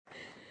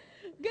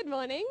Good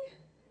morning.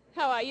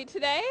 How are you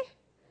today?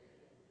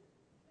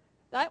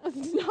 That was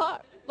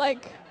not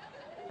like,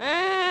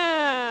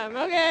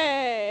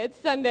 okay,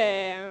 it's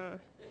Sunday.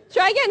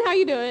 Try again, how are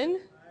you doing?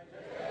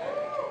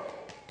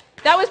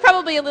 That was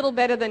probably a little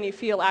better than you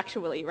feel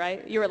actually,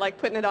 right? You were like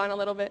putting it on a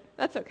little bit.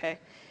 That's okay.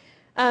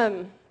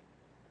 That's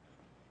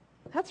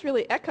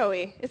really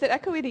echoey. Is it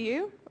echoey to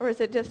you? Or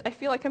is it just, I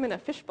feel like I'm in a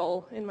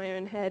fishbowl in my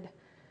own head.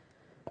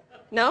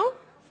 No?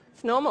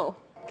 It's normal.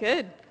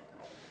 Good.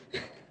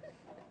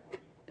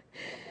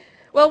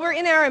 Well, we're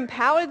in our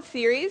Empowered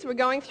series. We're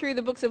going through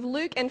the books of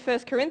Luke and 1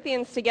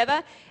 Corinthians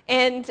together.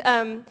 And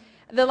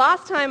the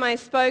last time I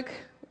spoke,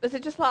 was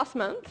it just last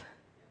month?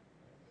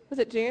 Was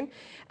it June?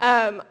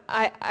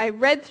 I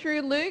read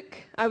through Luke.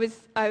 I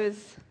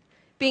was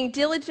being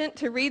diligent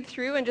to read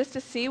through and just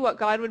to see what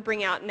God would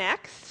bring out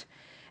next.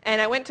 And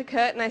I went to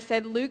Kurt and I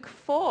said, Luke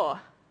 4.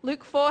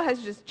 Luke 4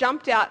 has just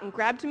jumped out and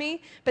grabbed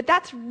me, but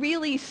that's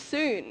really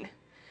soon.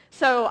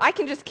 So I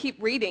can just keep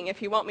reading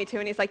if you want me to.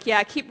 And he's like,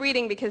 yeah, keep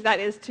reading because that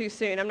is too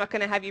soon. I'm not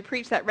going to have you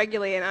preach that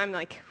regularly. And I'm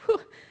like, whew,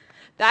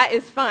 that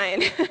is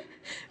fine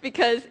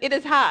because it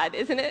is hard,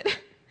 isn't it?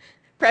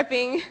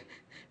 Prepping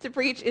to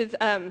preach is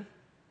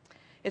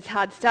it's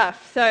hard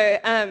stuff. So,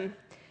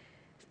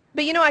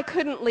 but you know, I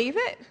couldn't leave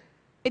it.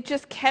 It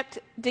just kept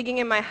digging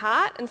in my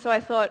heart. And so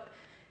I thought,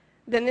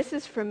 then this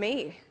is for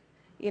me,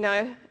 you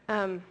know.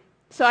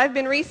 So I've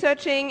been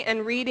researching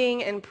and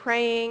reading and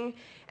praying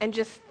and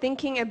just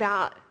thinking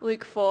about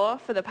Luke 4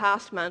 for the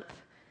past month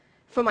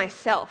for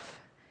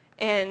myself.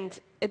 And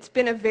it's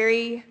been a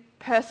very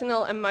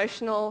personal,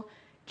 emotional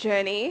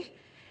journey.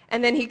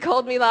 And then he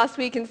called me last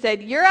week and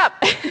said, you're up.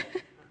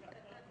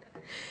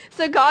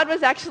 So God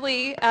was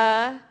actually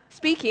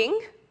speaking,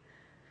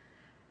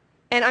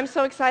 and I'm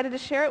so excited to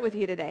share it with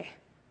you today.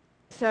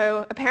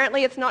 So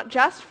apparently it's not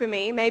just for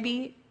me.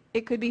 Maybe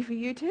it could be for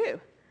you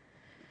too.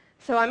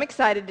 So I'm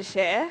excited to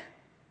share.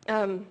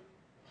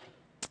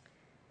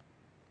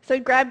 So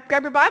grab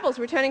your Bibles.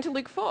 We're turning to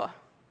Luke 4.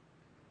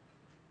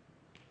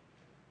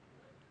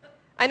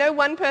 I know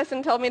one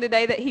person told me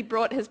today that he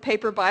brought his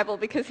paper Bible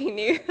because he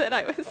knew that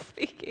I was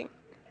speaking.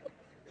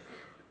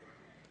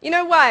 You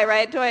know why,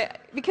 right?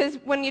 Because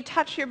when you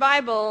touch your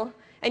Bible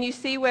and you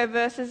see where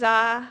verses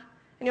are,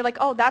 and you're like,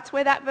 oh, that's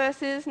where that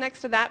verse is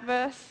next to that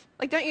verse.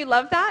 Like, don't you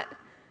love that?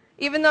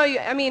 Even though,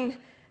 I've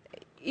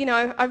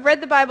read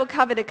the Bible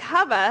cover to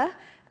cover,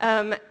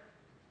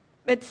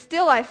 but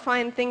still I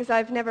find things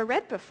I've never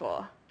read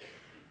before.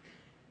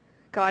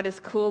 God is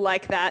cool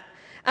like that.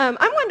 I'm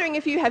wondering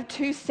if you have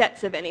two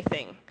sets of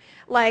anything.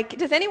 Like,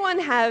 does anyone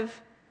have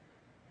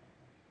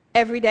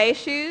everyday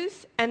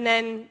shoes and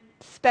then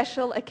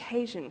special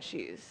occasion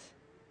shoes?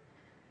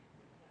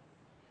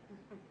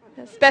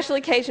 Special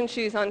occasion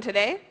shoes on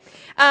today.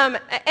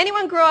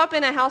 Anyone grow up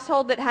in a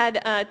household that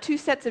had two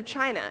sets of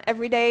china?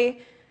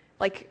 Everyday,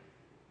 like,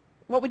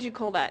 what would you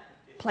call that?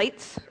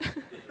 Plates?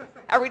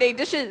 Everyday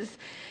dishes.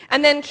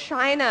 And then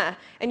china,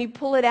 and you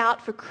pull it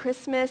out for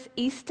Christmas,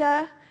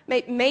 Easter,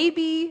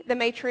 maybe the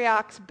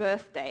matriarch's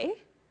birthday,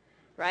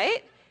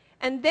 right?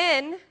 And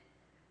then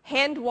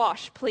hand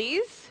wash,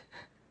 please.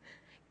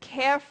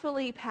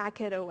 Carefully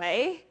pack it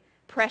away.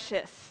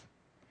 Precious.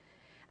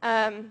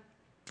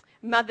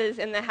 Mothers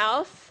in the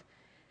house.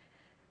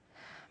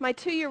 My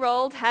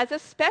 2-year-old has a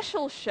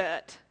special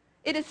shirt.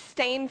 It is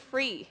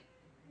stain-free.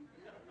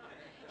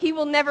 He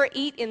will never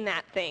eat in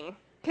that thing,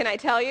 can I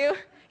tell you?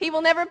 He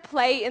will never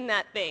play in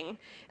that thing.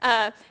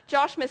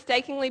 Josh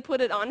mistakenly put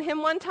it on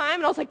him one time,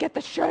 and I was like, get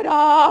the shirt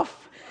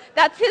off.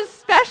 That's his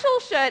special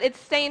shirt. It's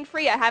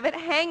stain-free. I have it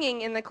hanging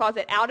in the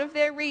closet, out of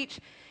their reach,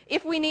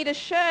 if we need a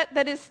shirt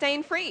that is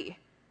stain-free,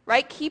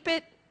 right? Keep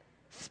it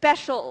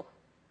special.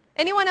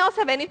 Anyone else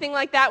have anything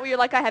like that where you're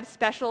like, I have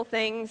special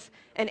things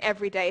and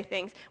everyday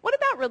things? What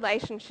about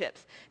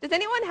relationships? Does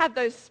anyone have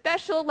those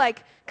special,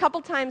 like,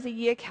 couple times a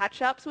year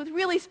catch-ups with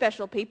really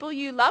special people?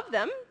 You love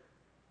them.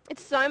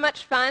 It's so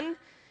much fun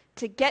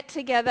to get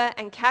together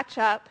and catch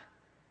up,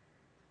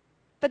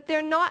 but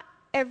they're not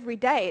every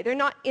day. They're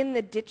not in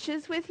the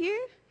ditches with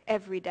you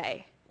every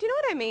day. Do you know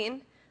what I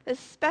mean? There's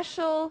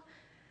special,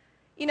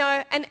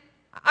 and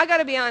I got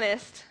to be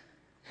honest,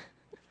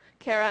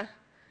 Kara,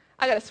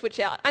 I got to switch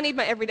out. I need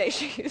my everyday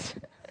shoes.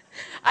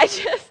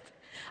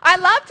 I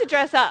love to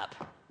dress up,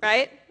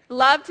 right?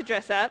 Love to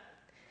dress up.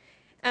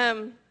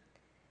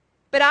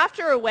 But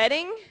after a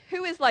wedding,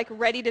 who is like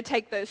ready to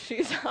take those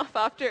shoes off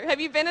after?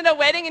 Have you been at a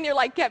wedding and you're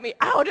like, get me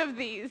out of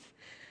these.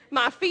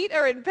 My feet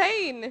are in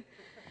pain.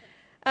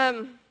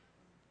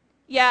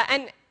 Yeah,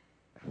 and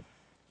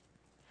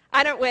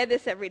I don't wear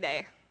this every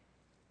day.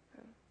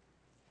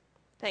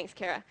 Thanks,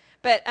 Kara.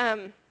 But,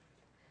 I'm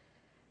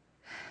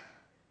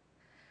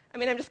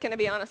just going to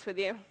be honest with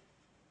you.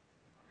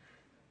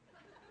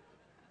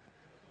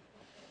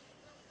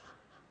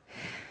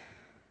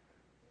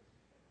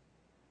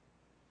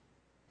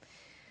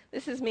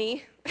 This is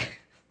me.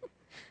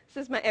 This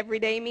is my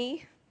everyday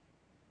me.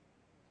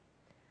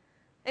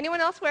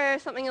 Anyone else wear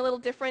something a little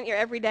different, your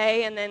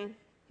everyday, and then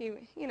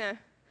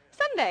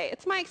Sunday.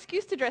 It's my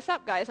excuse to dress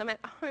up, guys. I'm at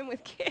home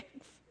with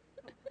kids.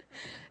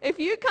 If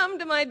you come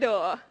to my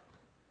door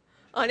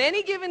on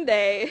any given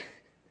day,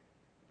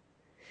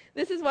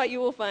 this is what you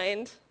will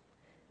find,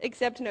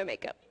 except no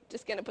makeup.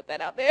 Just going to put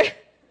that out there.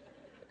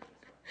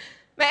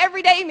 My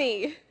everyday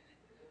me.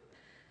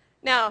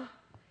 Now,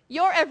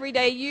 your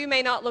everyday you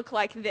may not look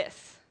like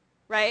this,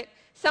 right?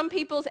 Some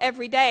people's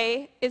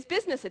everyday is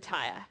business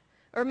attire,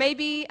 or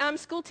maybe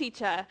school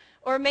teacher,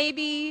 or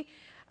maybe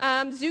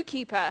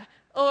zookeeper,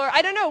 or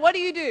I don't know, what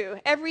do?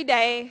 Every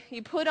day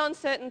you put on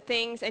certain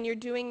things and you're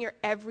doing your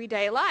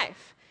everyday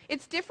life.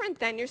 It's different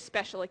than your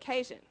special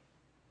occasion,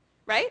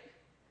 right?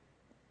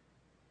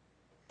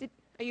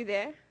 Are you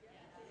there?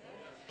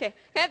 Okay,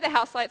 can I have the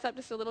house lights up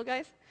just a little,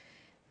 guys?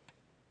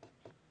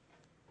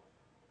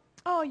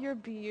 Oh, you're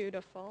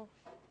beautiful.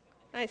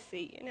 I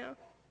see you now.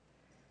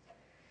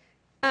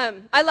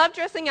 I love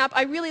dressing up.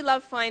 I really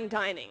love fine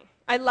dining.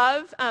 I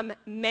love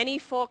many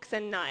forks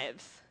and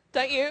knives.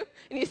 Don't you?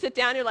 And you sit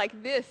down, you're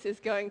like, this is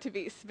going to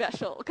be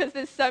special. Because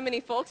there's so many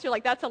forks, you're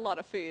like, that's a lot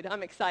of food.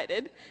 I'm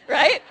excited,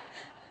 right?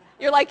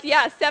 You're like,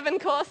 yeah, 7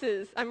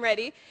 courses. I'm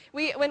ready.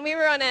 When we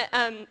were on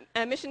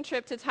a mission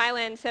trip to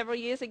Thailand several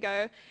years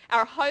ago,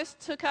 our host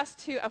took us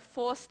to a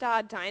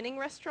 4-star dining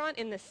restaurant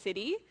in the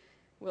city,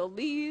 Will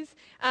Lee's,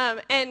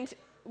 and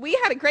we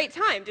had a great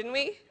time, didn't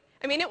we?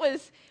 I mean,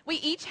 we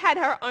each had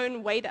our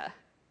own waiter.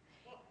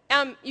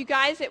 You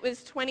guys, it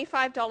was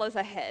 $25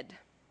 a head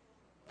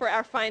for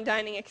our fine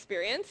dining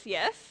experience,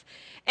 yes.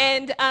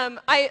 And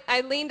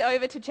I leaned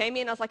over to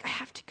Jamie and I was like, I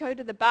have to go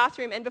to the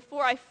bathroom. And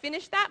before I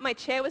finished that, my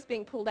chair was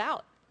being pulled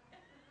out.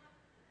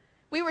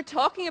 We were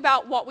talking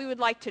about what we would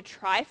like to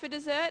try for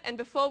dessert, and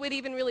before we'd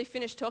even really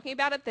finished talking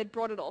about it, they'd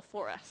brought it all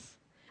for us.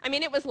 I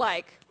mean, it was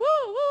like, woo,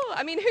 woo.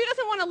 I mean, who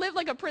doesn't want to live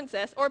like a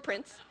princess or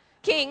prince,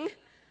 king,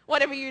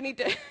 whatever you need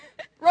to,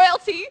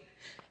 royalty?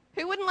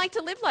 Who wouldn't like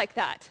to live like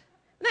that?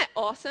 Isn't that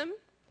awesome?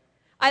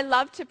 I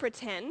love to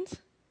pretend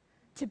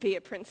to be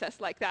a princess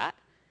like that,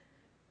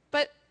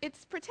 but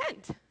it's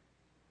pretend.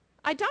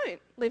 I don't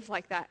live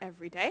like that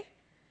every day.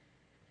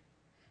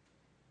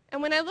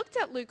 And when I looked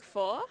at Luke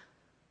 4,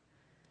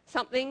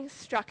 something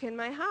struck in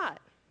my heart.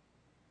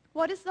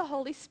 What is the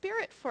Holy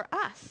Spirit for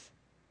us?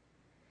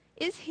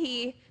 Is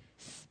he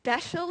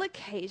special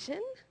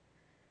occasion,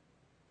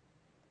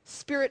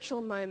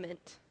 spiritual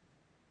moment,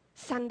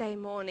 Sunday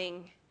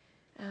morning,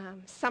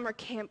 summer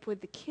camp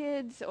with the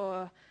kids,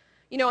 or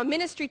a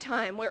ministry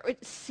time where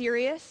it's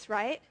serious,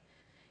 right?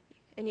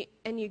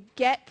 And you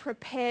get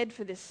prepared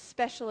for this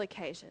special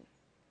occasion.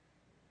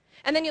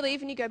 And then you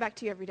leave and you go back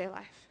to your everyday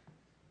life.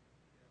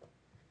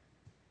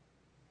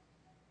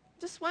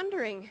 Just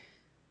wondering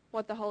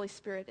what the Holy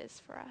Spirit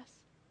is for us.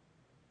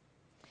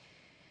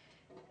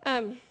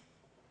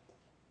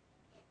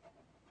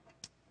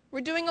 We're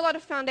doing a lot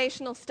of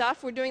foundational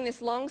stuff. We're doing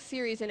this long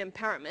series in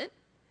empowerment.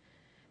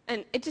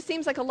 And it just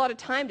seems like a lot of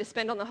time to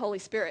spend on the Holy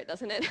Spirit,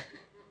 doesn't it?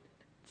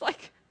 It's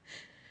like,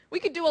 we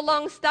could do a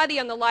long study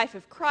on the life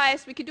of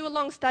Christ. We could do a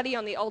long study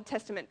on the Old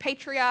Testament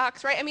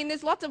patriarchs, right? I mean,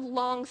 there's lots of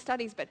long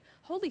studies, but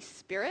Holy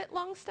Spirit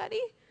long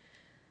study?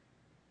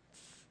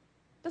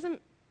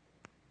 Doesn't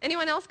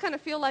anyone else kind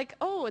of feel like,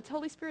 oh, it's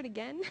Holy Spirit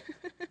again?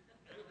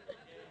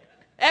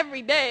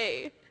 Every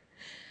day.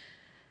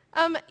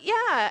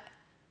 Yeah.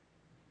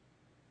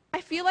 I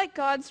feel like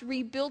God's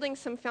rebuilding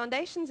some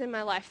foundations in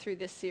my life through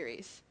this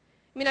series.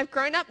 I mean, I've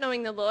grown up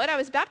knowing the Lord. I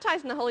was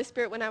baptized in the Holy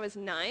Spirit when I was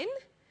 9.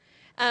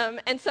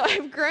 And so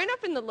I've grown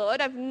up in the Lord.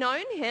 I've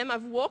known him.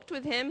 I've walked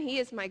with him. He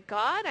is my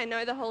God. I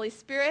know the Holy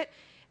Spirit.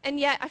 And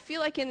yet I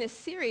feel like in this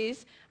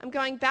series, I'm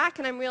going back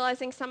and I'm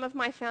realizing some of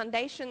my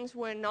foundations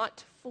were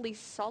not fully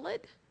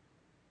solid.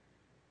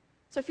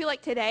 So I feel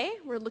like today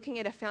we're looking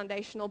at a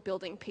foundational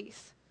building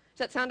piece. Does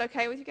that sound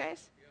okay with you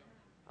guys?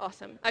 Yeah.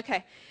 Awesome.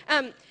 Okay.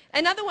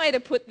 Another way to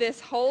put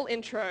this whole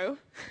intro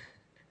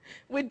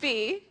would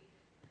be,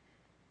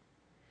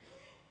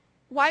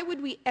 why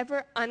would we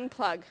ever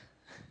unplug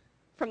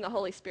from the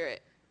Holy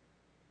Spirit?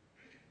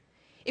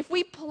 If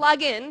we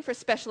plug in for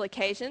special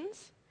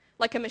occasions,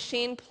 like a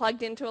machine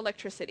plugged into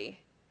electricity,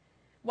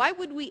 why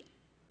would we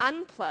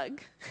unplug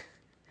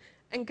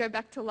and go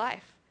back to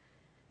life?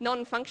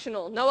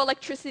 Non-functional, no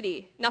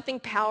electricity, nothing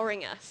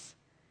powering us.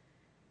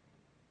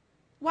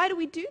 Why do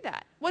we do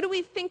that? What do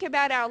we think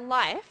about our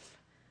life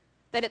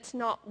that it's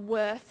not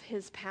worth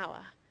his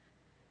power?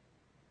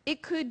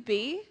 It could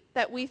be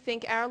that we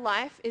think our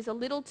life is a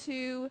little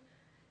too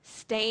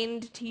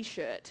stained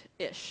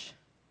t-shirt-ish.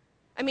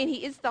 I mean,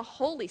 he is the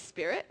Holy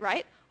Spirit,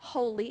 right?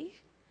 Holy,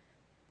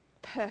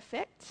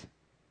 perfect,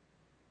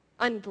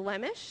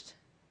 unblemished.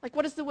 Like,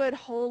 what does the word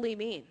holy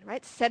mean,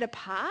 right? Set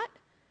apart.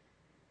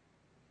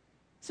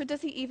 So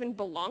does he even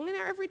belong in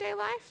our everyday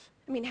life?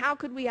 I mean, how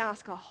could we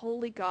ask a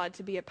holy God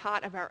to be a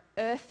part of our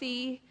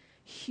earthy,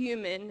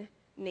 human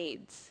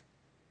needs?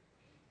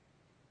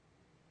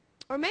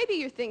 Or maybe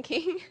you're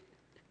thinking,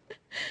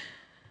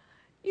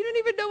 you don't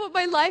even know what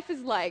my life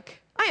is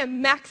like. I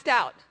am maxed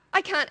out.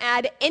 I can't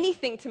add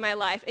anything to my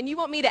life. And you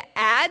want me to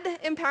add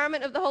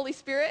empowerment of the Holy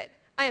Spirit?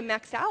 I am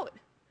maxed out.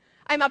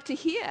 I'm up to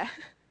here.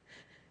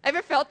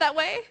 Ever felt that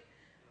way?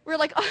 We're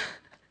like, oh,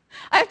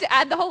 I have to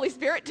add the Holy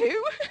Spirit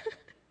too?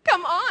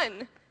 Come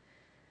on.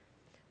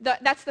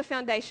 That's the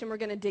foundation we're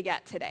going to dig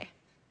at today.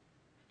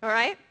 All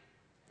right?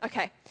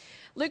 Okay.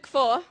 Luke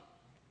 4.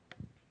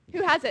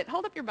 Who has it?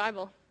 Hold up your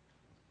Bible.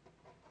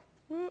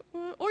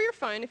 Or your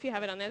phone if you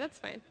have it on there. That's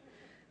fine.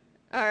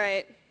 All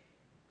right.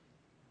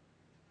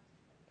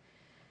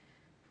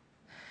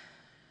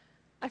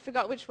 I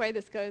forgot which way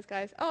this goes,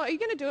 guys. Oh, are you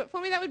going to do it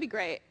for me? That would be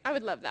great. I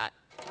would love that.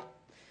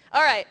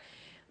 All right.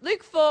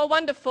 Luke 4,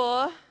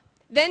 1-4.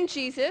 Then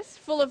Jesus,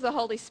 full of the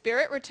Holy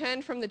Spirit,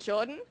 returned from the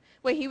Jordan,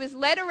 where he was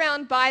led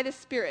around by the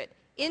Spirit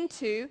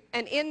into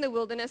and in the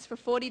wilderness for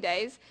 40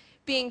 days,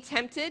 being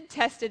tempted,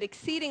 tested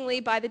exceedingly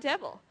by the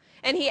devil.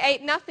 And he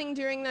ate nothing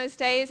during those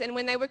days, and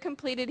when they were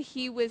completed,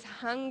 he was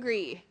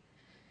hungry.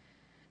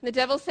 The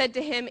devil said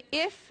to him,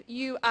 "If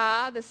you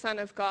are the Son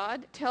of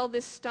God, tell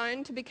this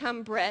stone to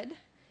become bread."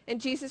 And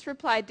Jesus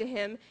replied to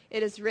him,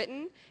 "It is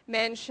written,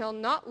 man shall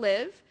not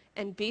live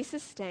and be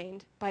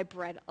sustained by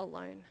bread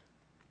alone."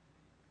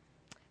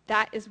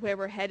 That is where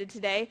we're headed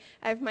today.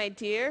 I have my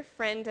dear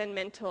friend and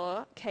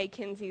mentor, Kay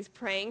Kinsey's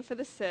praying for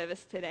the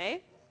service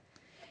today.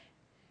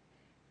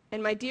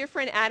 And my dear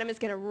friend Adam is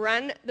going to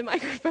run the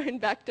microphone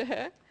back to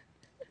her.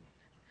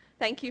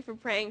 Thank you for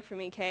praying for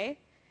me, Kay.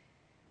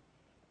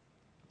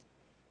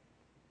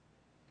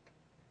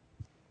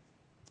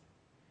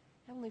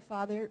 Heavenly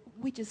Father,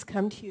 we just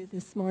come to you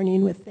this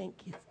morning with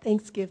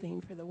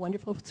thanksgiving for the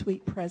wonderful,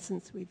 sweet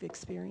presence we've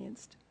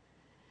experienced.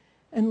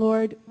 And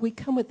Lord, we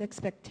come with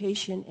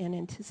expectation and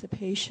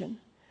anticipation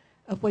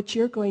of what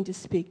you're going to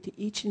speak to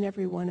each and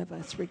every one of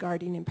us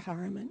regarding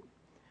empowerment.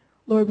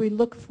 Lord, we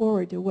look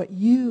forward to what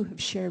you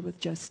have shared with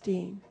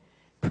Justine.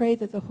 Pray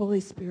that the Holy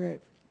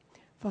Spirit,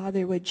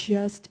 Father, would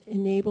just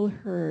enable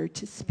her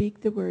to speak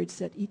the words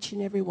that each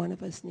and every one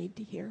of us need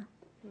to hear.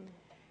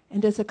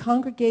 And as a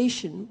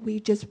congregation,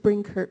 we just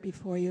bring Kurt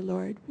before you,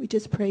 Lord. We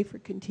just pray for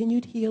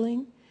continued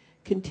healing,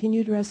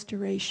 continued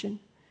restoration,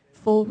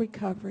 full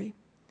recovery.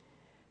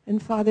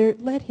 And Father,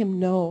 let him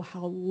know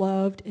how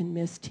loved and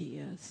missed he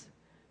is.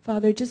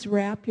 Father, just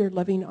wrap your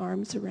loving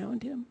arms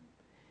around him.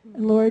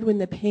 And Lord, when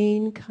the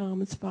pain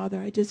comes, Father,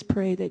 I just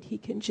pray that he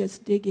can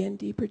just dig in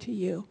deeper to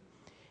you.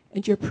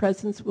 And your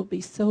presence will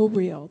be so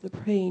real, the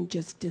pain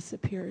just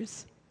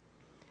disappears.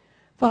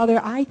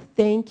 Father, I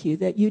thank you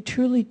that you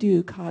truly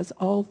do cause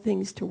all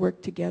things to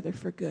work together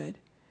for good.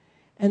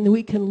 And that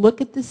we can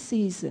look at the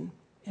season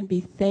and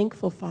be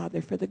thankful,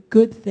 Father, for the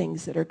good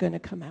things that are going to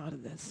come out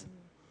of this.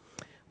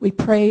 I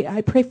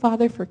pray,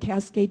 Father, for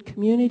Cascade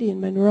Community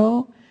in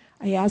Monroe.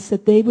 I ask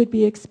that they would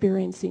be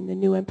experiencing the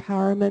new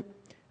empowerment,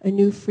 a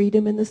new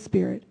freedom in the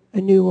Spirit,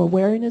 a new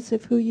awareness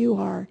of who you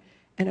are,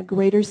 and a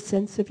greater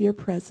sense of your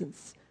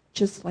presence,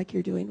 just like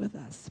you're doing with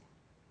us.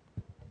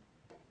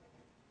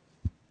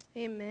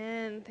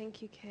 Amen.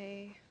 Thank you,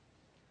 Kay.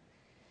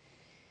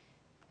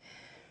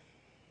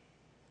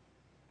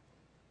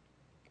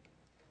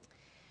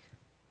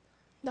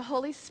 The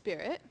Holy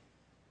Spirit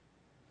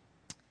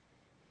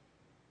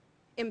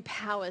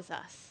empowers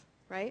us,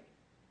 right?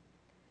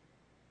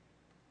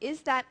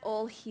 Is that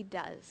all he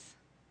does?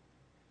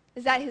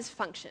 Is that his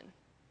function?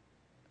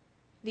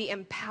 The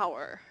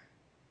empowerer.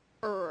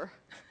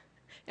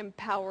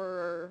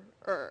 Empowerer.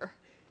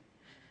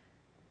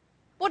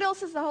 What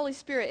else is the Holy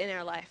Spirit in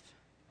our life?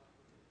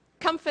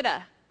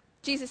 Comforter.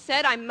 Jesus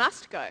said, I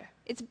must go.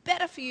 It's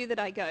better for you that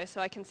I go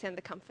so I can send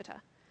the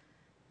comforter.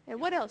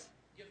 And what else?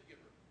 Gift giver.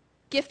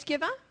 Gift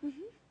giver?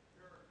 Mm-hmm.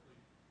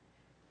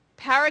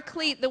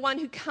 Paraclete, the one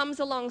who comes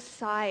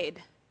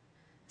alongside.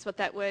 That's what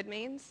that word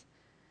means.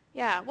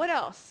 Yeah, what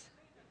else?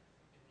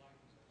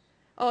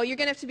 Oh, you're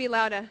going to have to be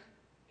louder.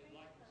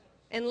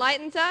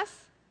 Enlightens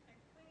us.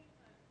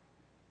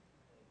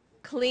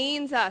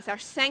 Cleans us. Our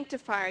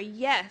sanctifier.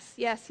 Yes,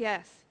 yes,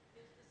 yes.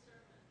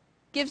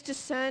 Gives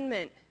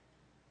discernment.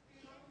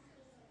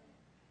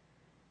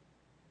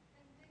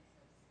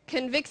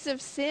 Convicts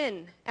of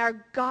sin.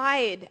 Our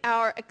guide.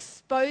 Our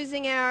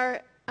exposing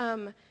our,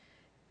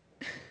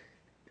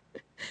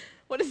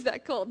 what is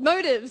that called?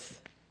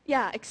 Motives.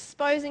 Yeah,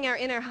 exposing our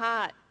inner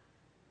heart.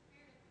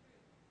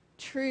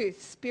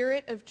 Truth.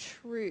 Spirit of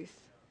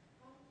truth.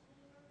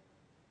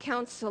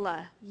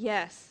 Counselor.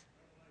 Yes.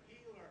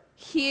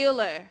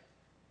 Healer.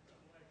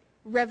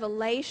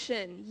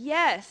 Revelation.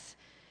 Yes.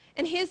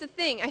 And here's the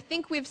thing. I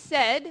think we've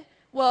said,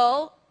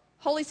 well,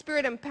 Holy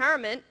Spirit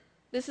empowerment,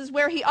 this is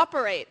where he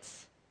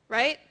operates,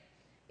 right?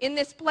 In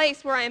this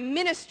place where I am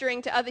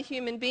ministering to other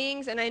human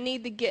beings and I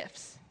need the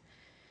gifts.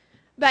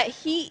 But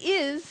he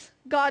is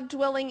God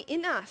dwelling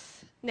in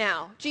us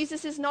now.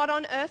 Jesus is not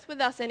on earth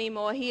with us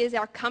anymore. He is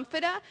our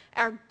comforter,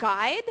 our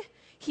guide.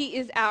 He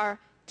is our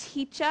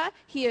teacher.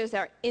 He is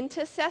our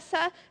intercessor.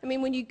 I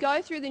mean, when you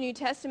go through the New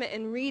Testament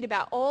and read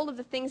about all of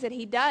the things that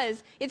he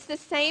does, it's the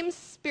same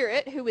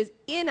Spirit who is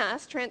in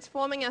us,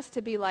 transforming us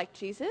to be like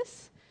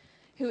Jesus,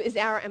 who is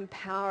our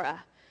empowerer.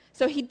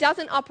 So he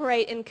doesn't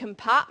operate in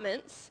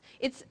compartments.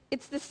 It's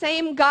the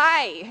same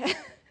guy,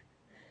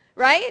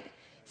 right?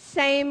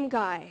 Same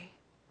guy.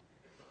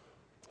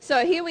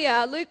 So here we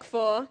are, Luke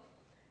 4,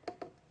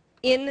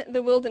 in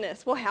the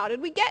wilderness. Well, how did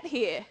we get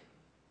here?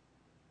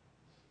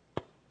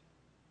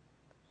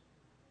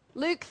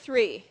 Luke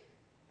 3.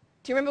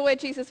 Do you remember where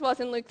Jesus was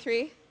in Luke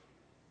 3?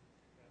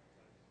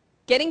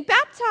 Getting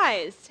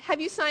baptized. Have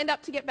you signed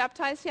up to get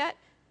baptized yet?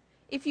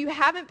 If you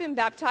haven't been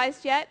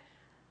baptized yet,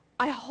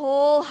 I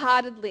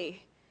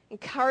wholeheartedly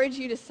encourage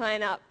you to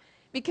sign up,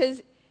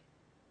 because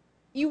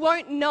you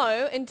won't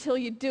know until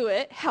you do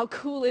it how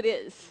cool it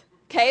is.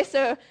 Okay,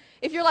 so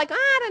if you're like,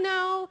 I don't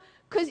know,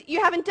 because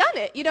you haven't done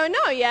it, you don't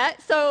know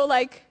yet, so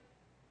like,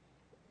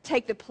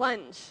 take the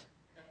plunge.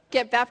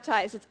 Get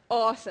baptized, it's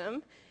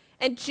awesome.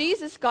 And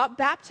Jesus got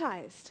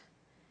baptized.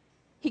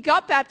 He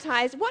got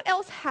baptized. What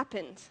else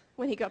happened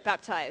when he got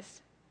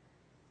baptized?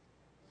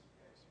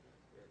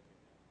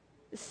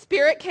 The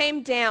Spirit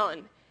came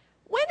down.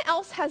 When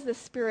else has the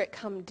Spirit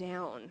come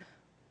down?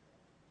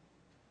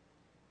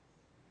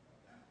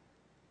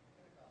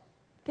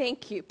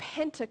 Thank you,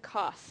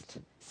 Pentecost.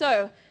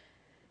 So,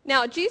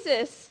 now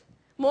Jesus,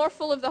 more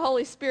full of the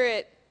Holy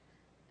Spirit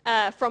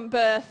from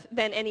birth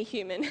than any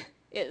human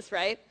is,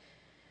 right?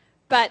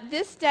 But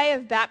this day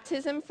of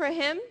baptism for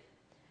him,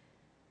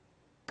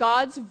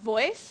 God's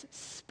voice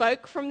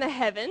spoke from the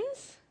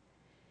heavens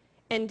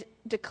and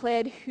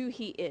declared who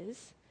he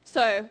is.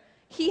 So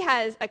he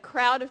has a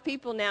crowd of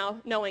people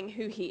now knowing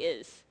who he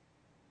is.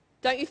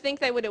 Don't you think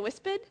they would have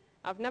whispered,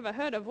 I've never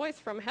heard a voice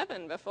from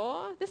heaven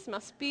before. This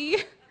must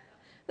be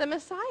the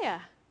Messiah.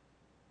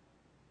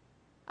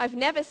 I've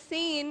never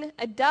seen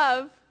a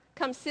dove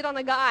come sit on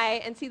a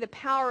guy and see the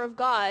power of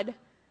God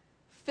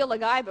fill a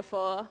guy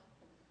before.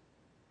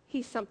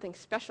 He's something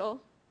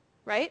special,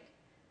 right?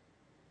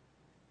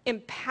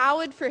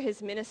 Empowered for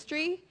his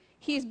ministry.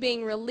 He's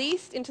being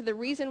released into the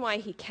reason why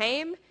he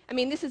came. I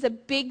mean, this is a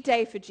big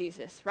day for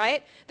Jesus,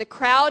 right? The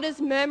crowd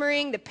is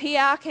murmuring. The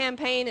PR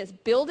campaign is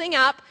building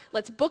up.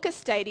 Let's book a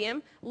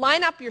stadium.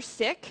 Line up your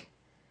sick,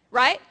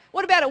 right?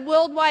 What about a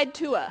worldwide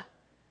tour?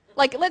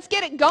 Like, let's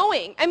get it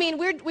going. I mean,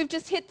 we've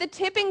just hit the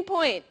tipping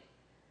point.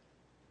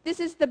 This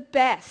is the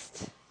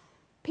best.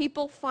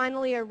 People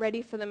finally are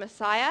ready for the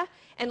Messiah.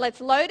 And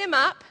let's load him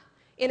up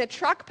in a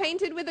truck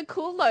painted with a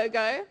cool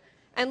logo,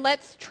 and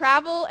let's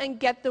travel and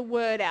get the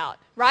word out,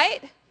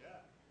 right?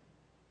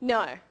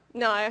 Yeah.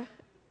 No.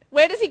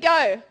 Where does he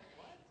go?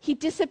 He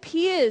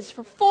disappears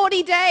for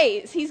 40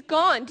 days. He's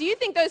gone. Do you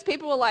think those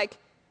people were like,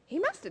 he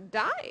must have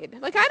died?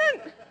 Like, I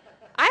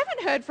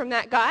haven't heard from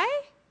that guy.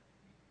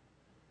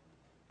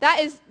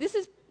 This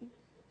is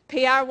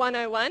PR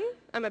 101.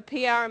 I'm a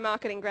PR and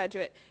marketing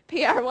graduate.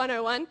 PR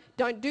 101,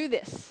 don't do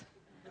this.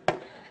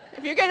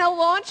 If you're going to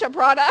launch a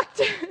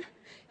product,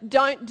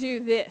 don't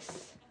do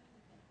this.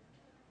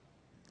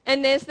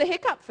 And there's the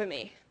hiccup for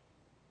me.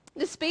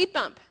 The speed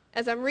bump.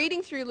 As I'm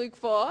reading through Luke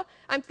 4,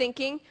 I'm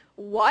thinking,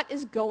 what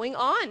is going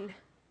on?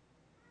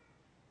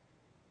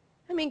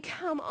 I mean,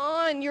 come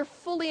on. You're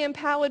fully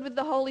empowered with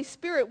the Holy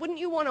Spirit. Wouldn't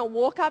you want to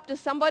walk up to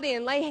somebody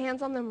and lay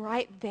hands on them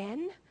right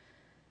then?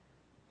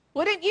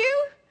 Wouldn't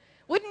you?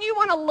 Wouldn't you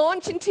want to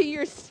launch into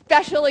your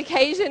special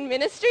occasion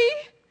ministry?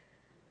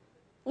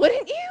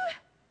 Wouldn't you?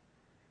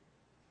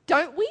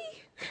 Don't we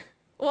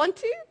want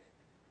to?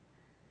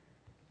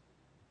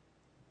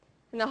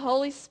 And the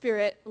Holy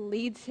Spirit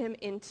leads him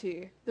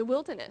into the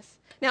wilderness.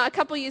 Now, a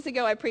couple years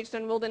ago, I preached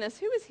on wilderness.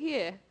 Who was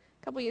here?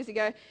 A couple years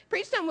ago.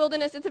 Preached on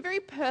wilderness. It's a very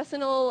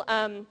personal,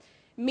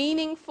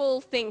 meaningful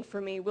thing for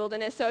me,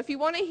 wilderness. So if you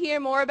want to hear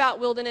more about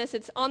wilderness,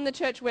 it's on the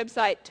church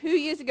website 2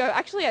 years ago.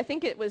 Actually, I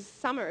think it was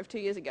summer of 2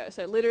 years ago,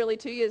 so literally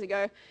 2 years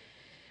ago.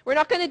 We're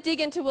not going to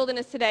dig into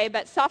wilderness today,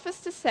 but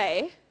suffice to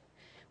say,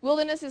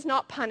 wilderness is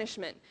not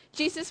punishment.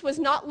 Jesus was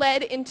not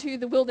led into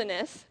the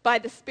wilderness by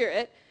the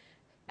Spirit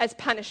as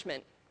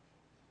punishment.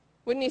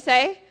 Wouldn't you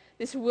say?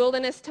 This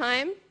wilderness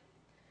time?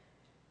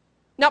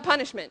 Not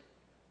punishment.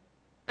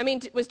 I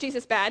mean, was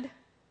Jesus bad?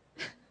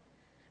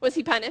 Was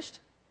he punished?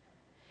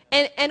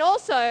 And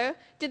also,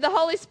 did the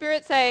Holy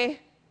Spirit say,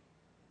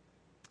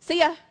 see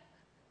ya,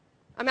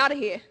 I'm out of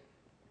here.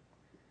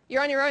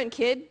 You're on your own,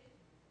 kid.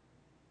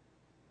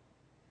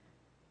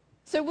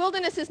 So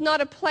wilderness is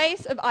not a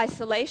place of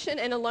isolation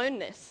and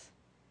aloneness,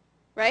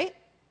 right?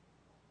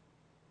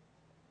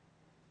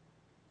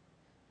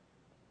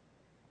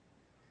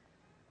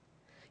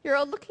 You're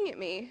all looking at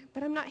me,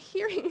 but I'm not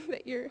hearing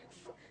that you're...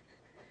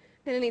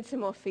 I'm going to need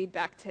some more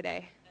feedback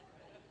today.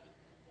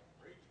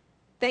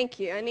 Thank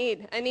you. I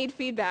need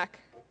feedback.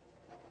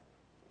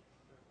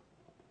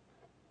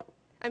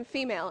 I'm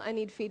female. I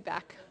need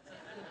feedback.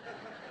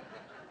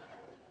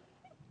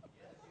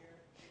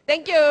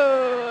 Thank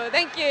you.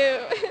 Thank you.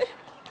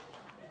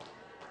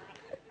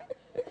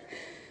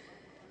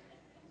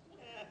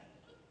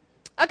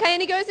 Okay,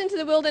 and he goes into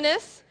the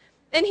wilderness,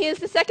 and here's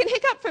the second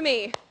hiccup for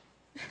me.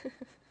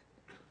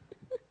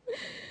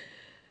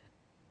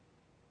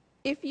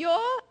 If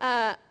you're,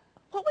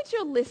 what would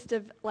your list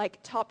of like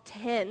top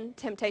 10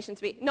 temptations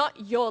be? Not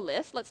your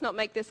list, let's not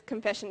make this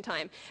confession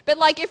time. But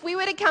like if we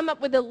were to come up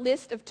with a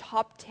list of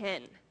top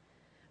 10,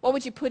 what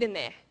would you put in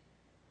there?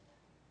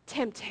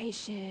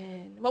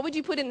 Temptation. What would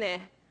you put in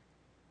there?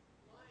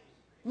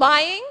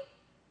 Lying?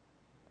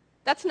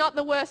 That's not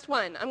the worst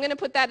one. I'm going to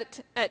put that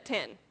at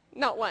 10,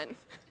 not 1.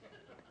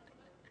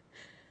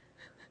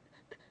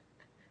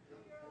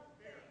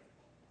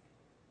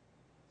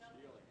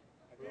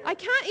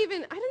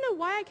 I don't know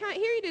why I can't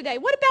hear you today.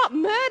 What about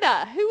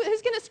murder?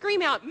 Who's going to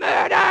scream out,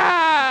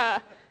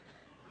 murder?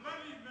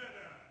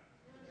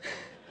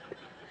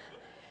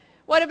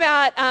 What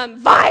about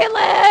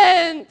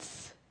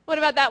violence? What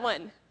about that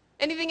one?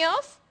 Anything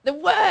else? The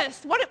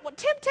worst.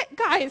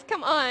 Guys,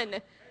 come on.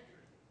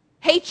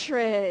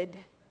 Hatred.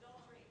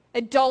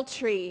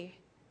 Adultery.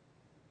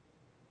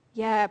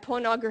 Yeah,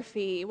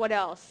 pornography. What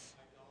else?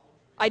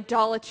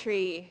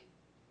 Idolatry.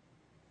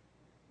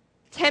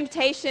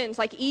 Temptations,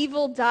 like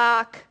evil,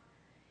 dark,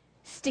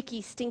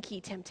 sticky,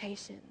 stinky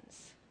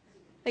temptations.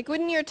 Like,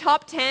 wouldn't your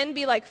top 10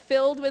 be like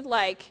filled with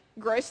like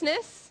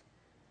grossness?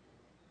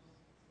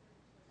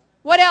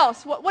 What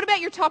else? What about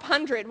your top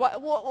 100?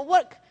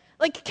 What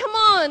like, come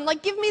on,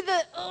 like, give me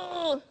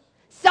the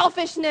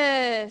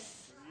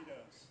selfishness.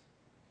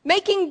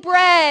 Making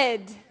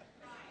bread.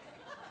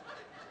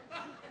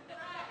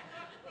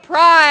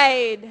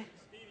 Pride.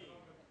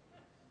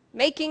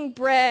 Making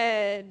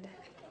bread.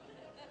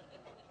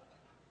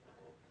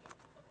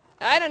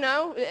 I don't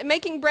know.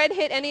 Making bread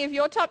hit any of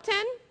your top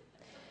 10?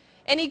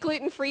 Any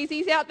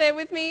gluten-freezies out there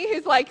with me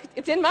who's like,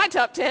 it's in my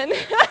top 10.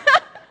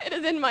 It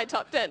is in my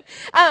top 10.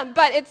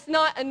 But it's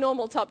not a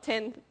normal top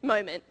 10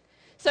 moment.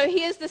 So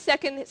here's the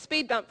second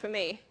speed bump for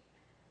me.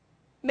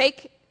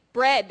 Make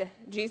bread,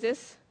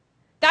 Jesus.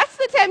 That's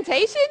the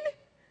temptation?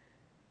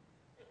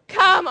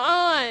 Come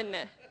on.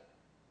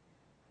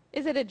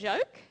 Is it a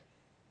joke?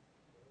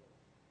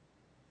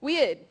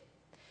 Weird.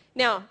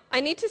 Now, I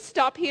need to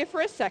stop here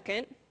for a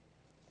second,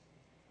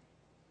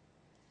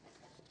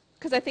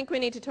 because I think we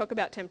need to talk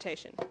about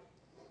temptation.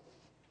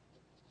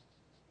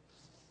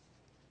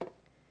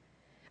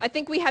 I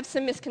think we have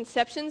some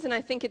misconceptions, and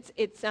I think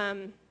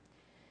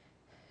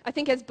I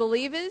think as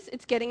believers,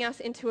 it's getting us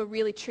into a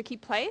really tricky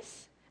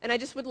place, and I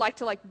just would like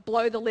to like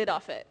blow the lid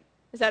off it.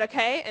 Is that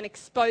okay? And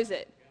expose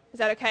it. Is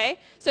that okay?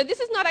 So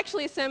this is not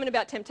actually a sermon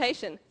about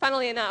temptation.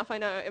 Funnily enough, I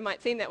know it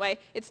might seem that way.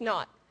 It's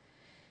not.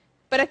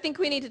 But I think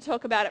we need to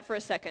talk about it for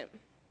a second.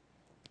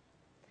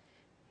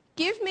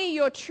 Give me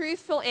your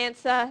truthful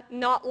answer,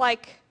 not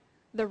like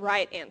the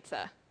right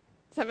answer.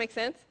 Does that make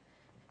sense?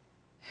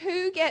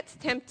 Who gets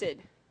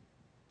tempted?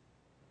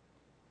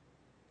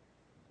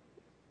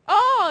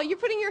 Oh, you're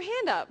putting your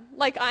hand up.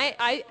 Like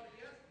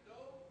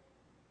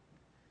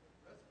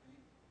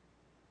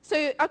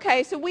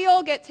So we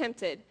all get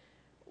tempted.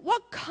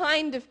 What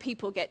kind of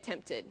people get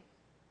tempted?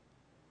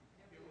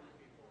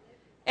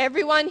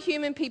 Everyone,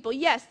 human people.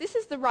 Yes, this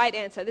is the right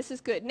answer. This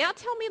is good. Now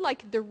tell me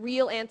like the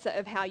real answer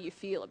of how you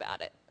feel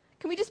about it.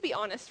 Can we just be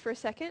honest for a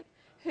second?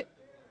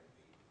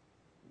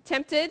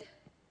 Tempted?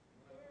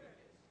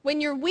 When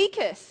you're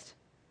weakest.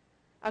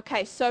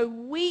 Okay, so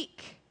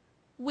weak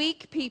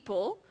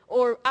people,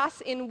 or us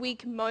in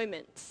weak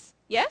moments.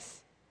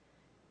 Yes?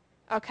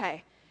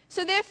 Okay.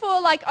 So therefore,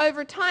 like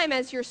over time,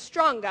 as you're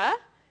stronger,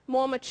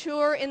 more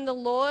mature in the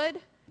Lord,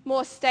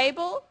 more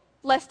stable,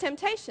 less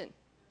temptation.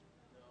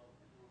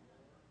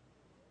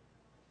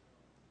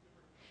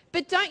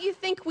 But don't you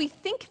think we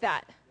think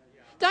that?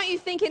 Don't you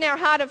think in our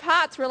heart of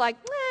hearts we're like,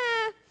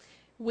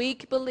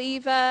 weak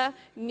believer,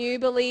 new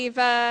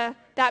believer,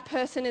 that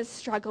person is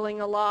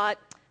struggling a lot,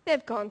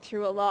 they've gone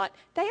through a lot.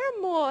 They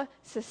are more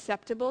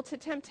susceptible to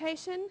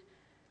temptation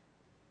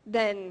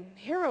than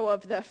hero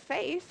of the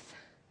faith,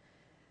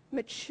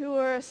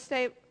 mature,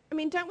 stable. I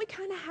mean, don't we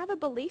kind of have a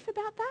belief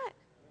about that?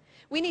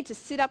 We need to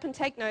sit up and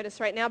take notice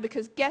right now,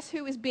 because guess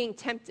who is being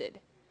tempted?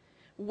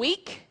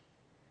 Weak.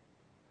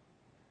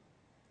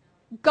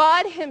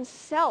 God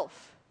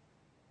himself.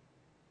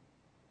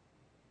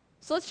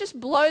 So let's just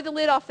blow the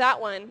lid off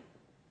that one.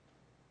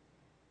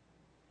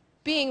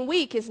 Being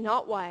weak is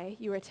not why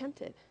you are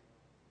tempted.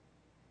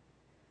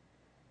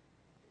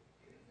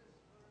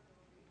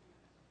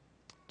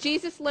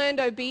 Jesus learned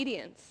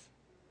obedience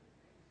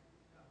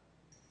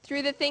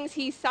through the things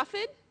he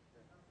suffered.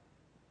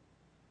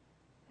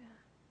 Yeah.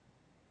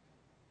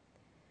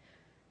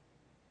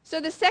 So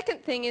the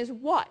second thing is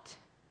what?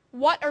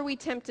 What are we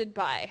tempted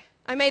by?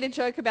 I made a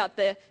joke about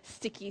the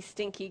sticky,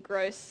 stinky,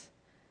 gross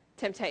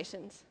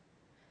temptations.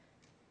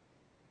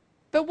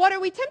 But what are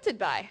we tempted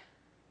by?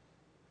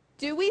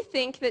 Do we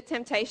think that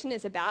temptation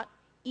is about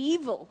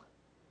evil?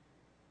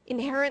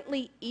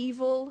 Inherently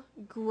evil,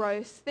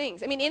 gross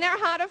things. I mean, in our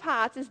heart of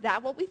hearts, is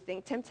that what we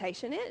think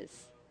temptation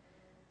is?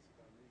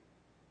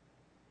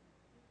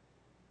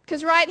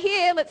 Because right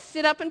here, let's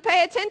sit up and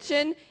pay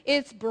attention.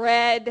 It's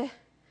bread.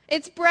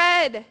 It's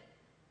bread.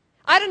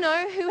 I don't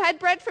know, who had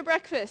bread for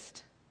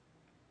breakfast?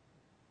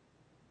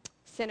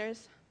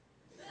 Sinners.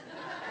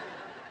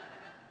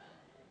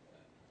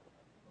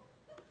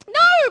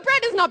 No,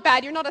 bread is not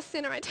bad. You're not a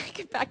sinner. I take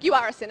it back. You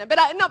are a sinner, but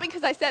not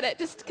because I said it,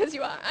 just because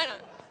you are. I don't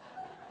know.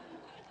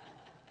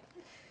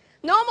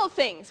 Normal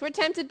things. We're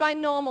tempted by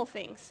normal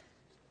things.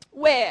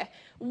 Where?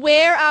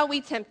 Where are we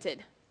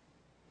tempted?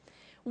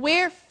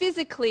 Where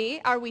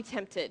physically are we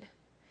tempted?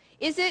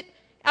 Is it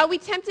Are we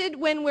tempted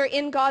when we're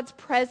in God's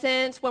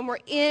presence, when we're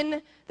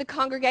in the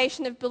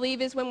congregation of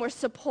believers, when we're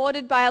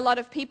supported by a lot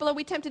of people? Are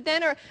we tempted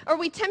then? Or are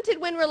we tempted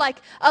when we're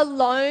like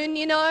alone,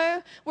 you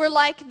know? We're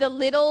like the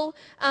little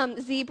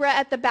zebra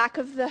at the back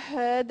of the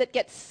herd that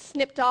gets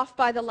snipped off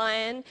by the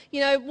lion.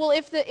 You know, well,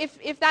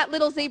 if that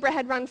little zebra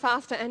had run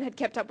faster and had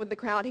kept up with the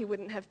crowd, he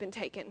wouldn't have been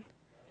taken.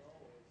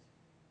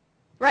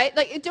 Right?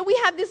 Like, do we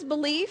have this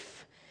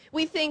belief?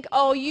 We think,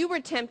 oh, you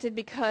were tempted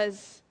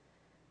because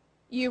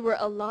you were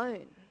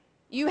alone.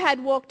 You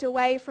had walked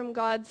away from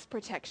God's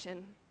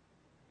protection.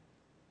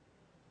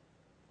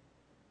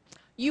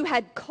 You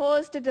had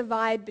caused a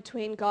divide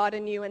between God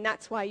and you, and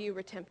that's why you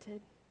were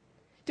tempted.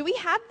 Do we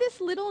have this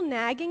little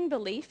nagging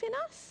belief in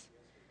us?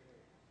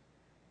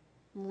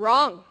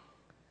 Wrong.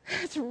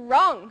 It's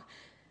wrong.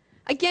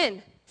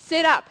 Again,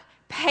 sit up,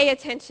 pay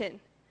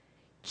attention.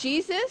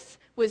 Jesus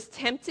was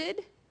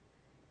tempted,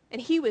 and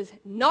he was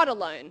not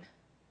alone,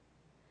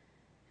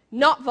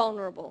 not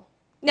vulnerable.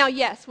 Now,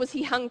 yes, was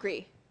he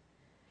hungry?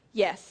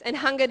 Yes, and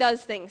hunger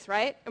does things,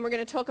 right? And we're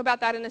going to talk about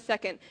that in a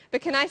second.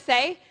 But can I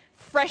say,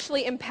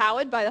 freshly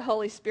empowered by the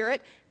Holy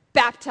Spirit,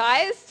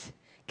 baptized,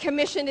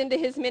 commissioned into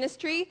his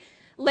ministry,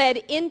 led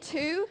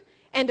into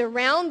and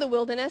around the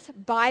wilderness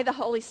by the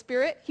Holy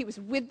Spirit. He was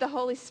with the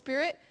Holy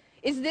Spirit.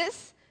 Is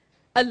this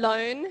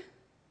alone,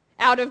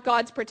 out of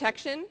God's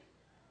protection?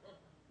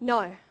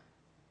 No.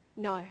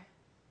 No.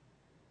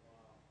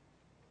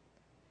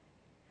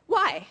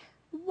 Why?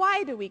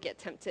 Why do we get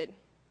tempted?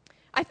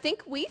 I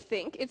think we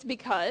think it's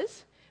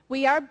because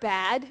we are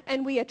bad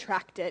and we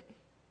attract it.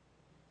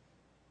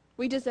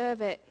 We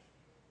deserve it.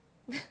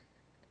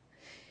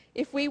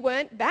 If we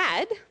weren't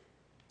bad,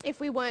 if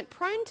we weren't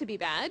prone to be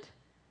bad,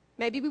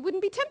 maybe we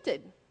wouldn't be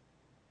tempted.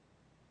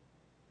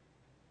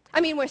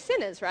 I mean, we're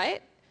sinners,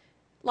 right?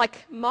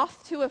 Like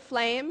moth to a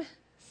flame,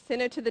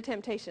 sinner to the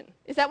temptation.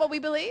 Is that what we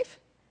believe?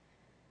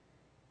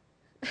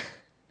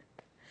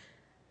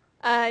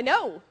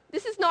 No,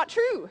 this is not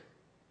true.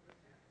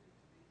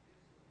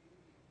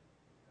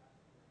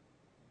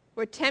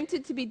 We're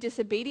tempted to be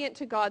disobedient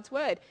to God's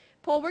word.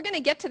 Paul, we're going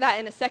to get to that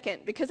in a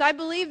second because I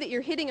believe that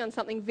you're hitting on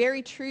something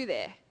very true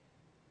there.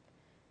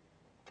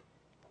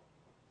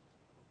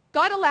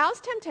 God allows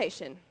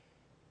temptation.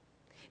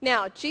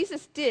 Now,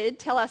 Jesus did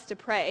tell us to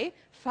pray,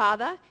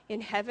 Father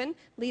in heaven,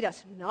 lead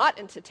us not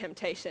into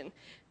temptation.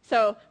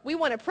 So we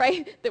want to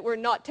pray that we're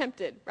not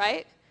tempted,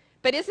 right?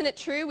 But isn't it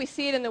true? We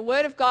see it in the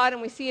Word of God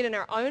and we see it in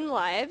our own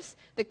lives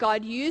that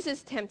God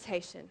uses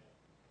temptation.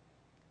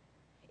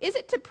 Is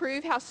it to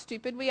prove how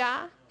stupid we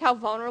are, how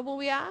vulnerable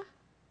we are?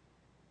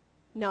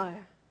 No.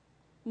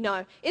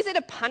 No. Is it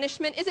a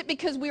punishment? Is it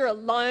because we're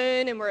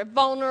alone and we're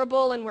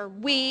vulnerable and we're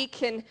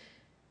weak and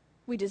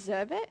we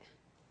deserve it?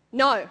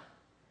 No.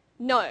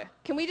 No.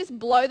 Can we just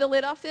blow the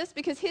lid off this?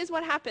 Because here's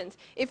what happens.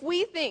 If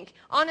we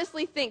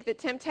honestly think that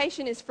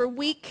temptation is for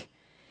weak,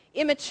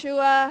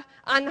 immature,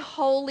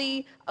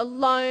 unholy,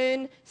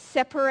 alone,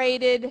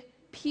 separated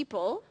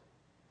people,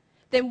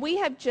 then we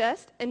have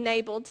just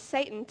enabled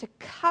Satan to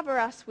cover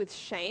us with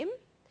shame,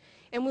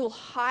 and we'll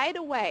hide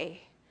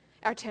away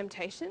our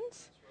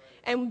temptations.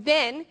 And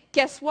then,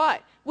 guess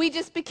what? We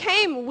just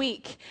became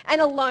weak and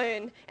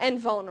alone and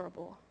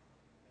vulnerable.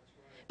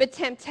 But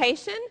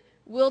temptation,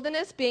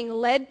 wilderness, being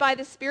led by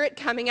the Spirit,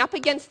 coming up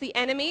against the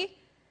enemy,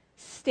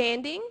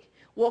 standing,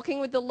 walking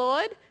with the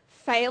Lord,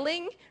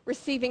 failing,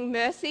 receiving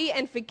mercy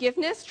and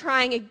forgiveness,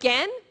 trying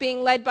again,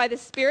 being led by the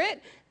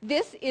Spirit,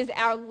 this is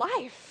our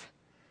life.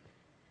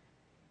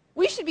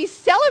 We should be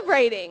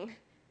celebrating.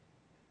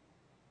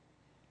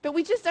 But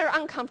we just are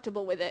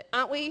uncomfortable with it,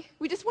 aren't we?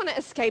 We just want to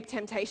escape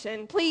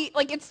temptation. Please,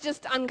 it's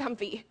just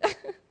uncomfy.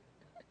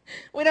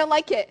 We don't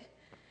like it.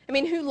 I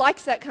mean, who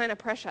likes that kind of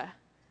pressure?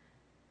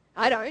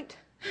 I don't.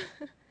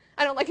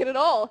 I don't like it at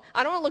all.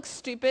 I don't want to look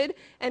stupid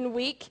and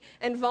weak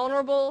and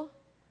vulnerable.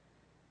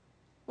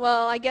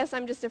 Well, I guess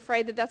I'm just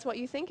afraid that that's what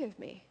you think of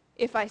me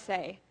if I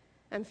say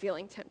I'm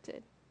feeling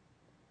tempted.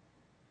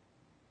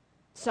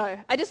 So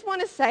I just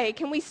want to say,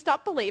 can we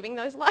stop believing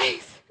those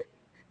lies?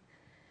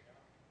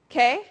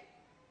 Okay?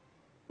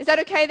 Is that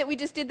okay that we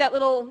just did that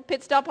little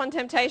pit stop on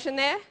temptation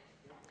there?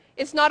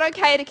 It's not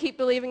okay to keep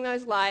believing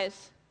those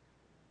lies.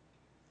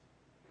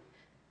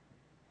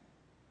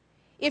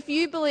 If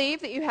you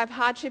believe that you have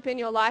hardship in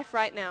your life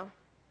right now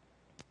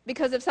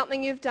because of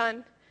something you've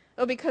done,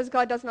 or because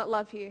God does not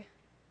love you,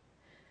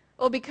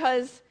 or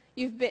because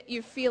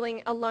you're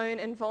feeling alone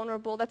and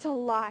vulnerable, that's a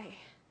lie.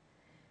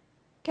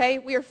 Okay,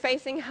 we are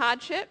facing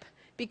hardship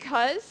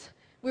because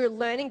we're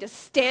learning to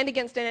stand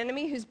against an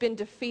enemy who's been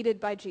defeated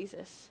by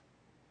Jesus.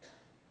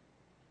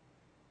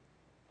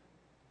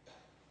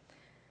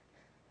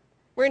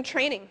 We're in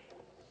training.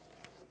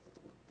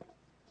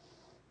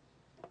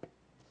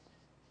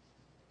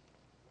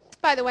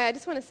 By the way, I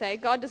just want to say,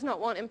 God does not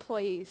want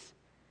employees.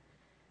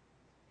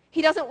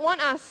 He doesn't want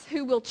us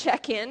who will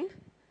check in,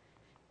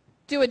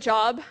 do a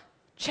job,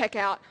 check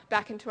out,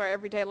 back into our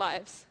everyday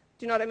lives.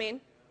 Do you know what I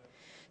mean?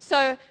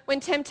 So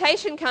when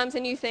temptation comes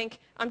and you think,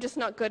 I'm just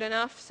not good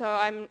enough,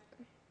 so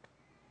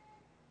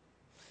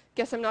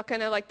guess I'm not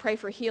going to pray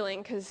for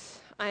healing because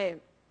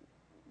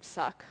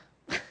suck.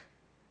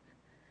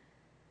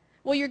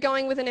 Well, you're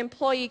going with an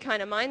employee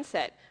kind of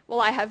mindset. Well,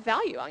 I have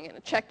value. I'm going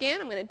to check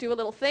in, I'm going to do a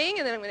little thing,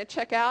 and then I'm going to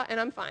check out, and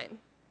I'm fine.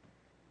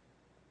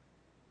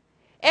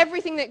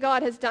 Everything that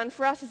God has done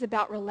for us is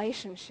about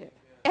relationship.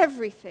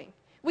 Everything.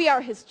 We are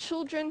his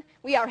children.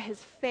 We are his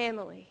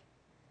family.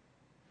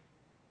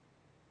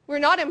 We're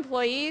not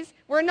employees.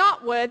 We're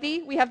not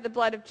worthy. We have the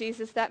blood of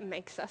Jesus that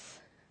makes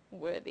us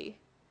worthy.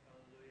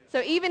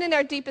 So even in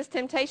our deepest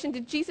temptation,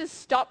 did Jesus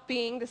stop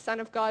being the Son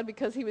of God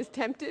because he was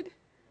tempted?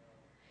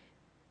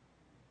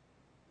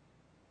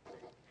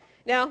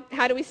 Now,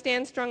 how do we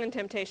stand strong in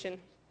temptation?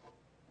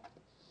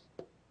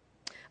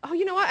 Oh,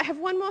 you know what? I have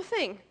one more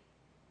thing.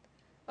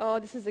 Oh,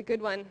 this is a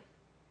good one.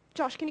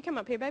 Josh, can you come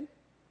up here, babe?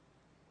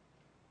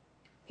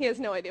 He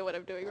has no idea what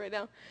I'm doing right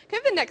now. Can I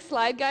have the next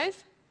slide,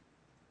 guys?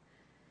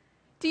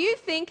 Do you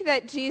think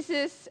that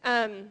Jesus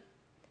can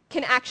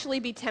actually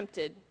be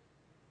tempted?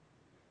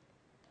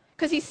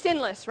 Because he's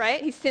sinless,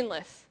 right? He's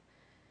sinless.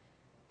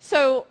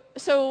 So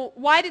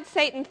why did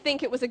Satan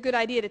think it was a good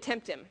idea to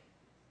tempt him?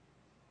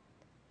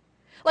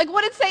 Like,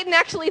 what did Satan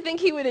actually think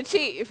he would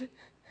achieve?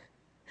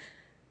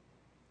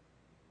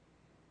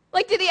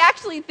 Like, did he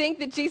actually think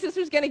that Jesus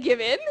was going to give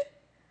in?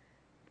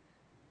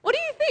 What do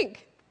you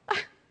think?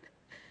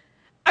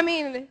 I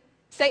mean,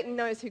 Satan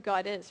knows who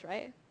God is,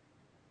 right?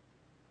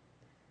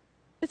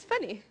 It's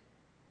funny.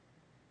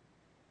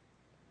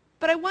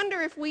 But I wonder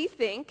if we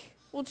think,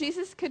 well,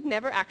 Jesus could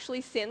never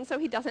actually sin, so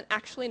he doesn't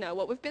actually know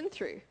what we've been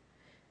through.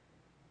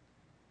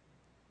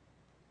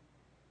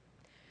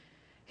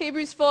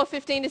 Hebrews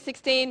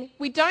 4:15-16,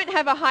 we don't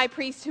have a high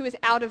priest who is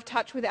out of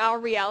touch with our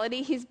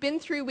reality. He's been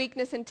through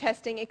weakness and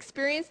testing,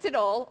 experienced it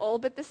all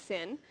but the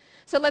sin.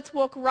 So let's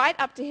walk right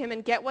up to him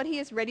and get what he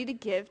is ready to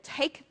give.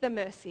 Take the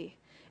mercy.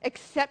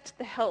 Accept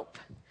the help.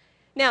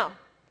 Now,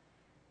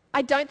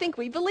 I don't think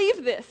we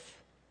believe this,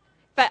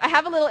 but I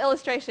have a little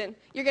illustration.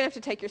 You're going to have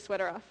to take your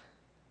sweater off.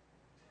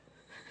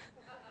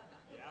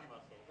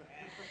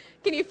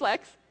 Can you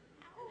flex?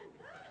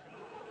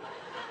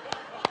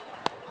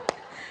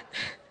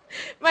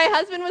 My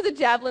husband was a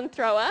javelin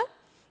thrower.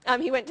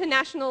 He went to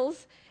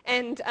nationals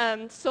and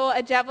saw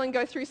a javelin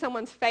go through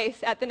someone's face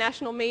at the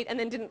national meet and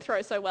then didn't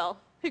throw so well.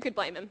 Who could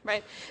blame him,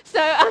 right?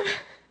 So,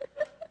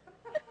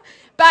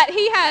 but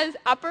he has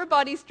upper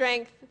body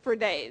strength for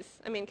days.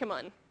 I mean, come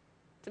on.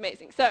 It's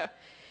amazing. So,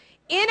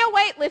 in a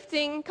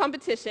weightlifting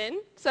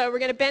competition, so we're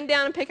going to bend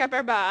down and pick up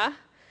our bar.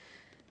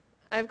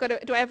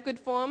 Do I have good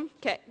form?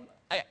 Okay.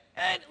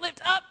 And lift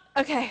up.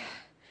 Okay.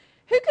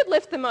 Who could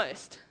lift the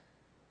most?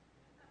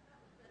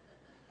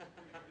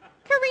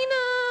 Karina,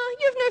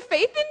 you have no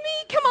faith in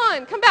me? Come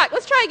on, come back.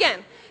 Let's try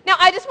again. Now,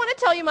 I just want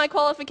to tell you my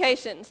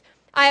qualifications.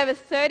 I have a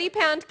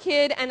 30-pound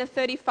kid and a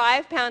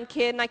 35-pound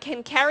kid, and I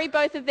can carry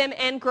both of them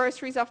and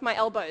groceries off my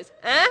elbows.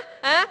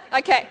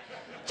 Okay.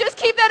 Just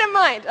keep that in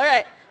mind. All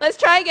right, let's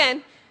try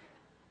again.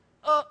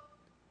 Oh,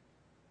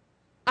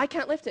 I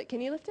can't lift it. Can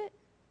you lift it?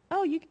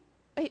 Oh,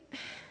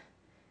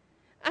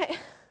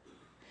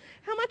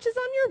 how much is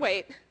on your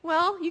weight?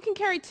 Well, you can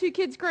carry 2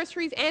 kids'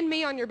 groceries and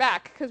me on your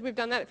back, because we've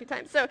done that a few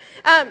times. So,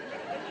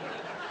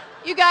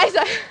 you guys,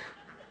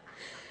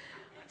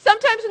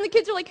 sometimes when the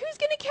kids are like, who's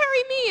going to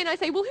carry me? And I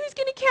say, well, who's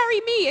going to carry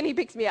me? And he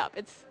picks me up.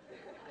 It's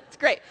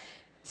great.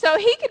 So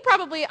I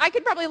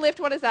could probably lift,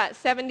 what is that,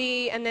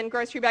 70, and then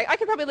grocery bag. I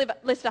could probably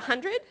lift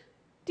 100,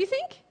 do you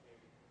think?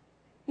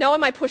 No,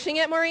 am I pushing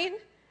it, Maureen?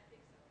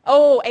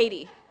 Oh,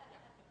 80.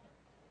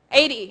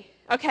 80.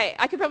 Okay,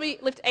 I could probably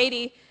lift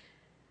 80.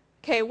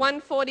 Okay,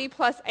 140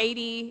 plus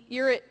 80,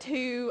 you're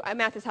at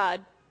math is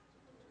hard.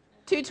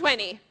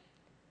 220.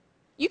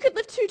 You could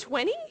lift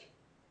 220?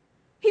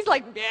 He's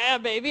like, yeah,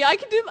 baby, I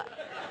can do that.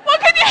 What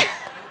could you?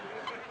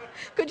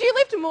 Could you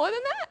lift more than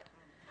that?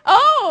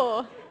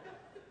 Oh.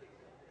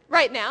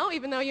 Right now,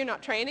 even though you're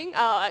not training?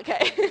 Oh,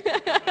 okay.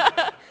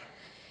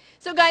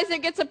 So guys, there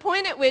gets a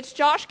point at which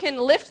Josh can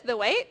lift the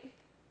weight,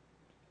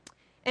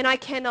 and I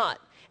cannot.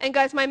 And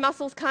guys, my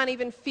muscles can't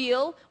even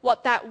feel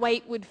what that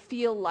weight would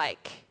feel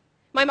like.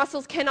 My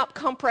muscles cannot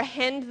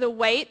comprehend the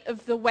weight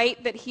of the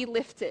weight that he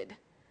lifted.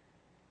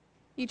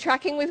 You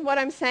tracking with what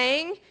I'm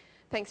saying?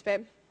 Thanks,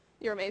 babe.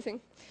 You're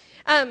amazing.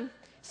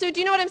 So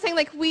do you know what I'm saying?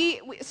 Like we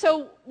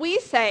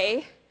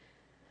say,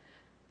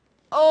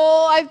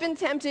 oh, I've been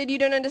tempted. You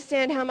don't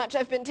understand how much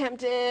I've been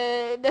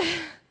tempted.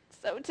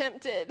 So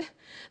tempted.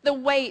 The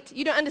weight.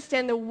 You don't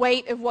understand the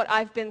weight of what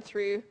I've been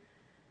through.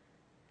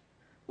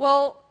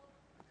 Well,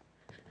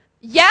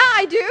 yeah,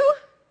 I do.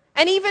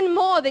 And even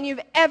more than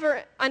you've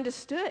ever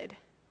understood.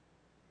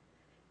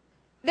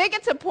 There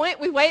gets a point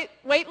with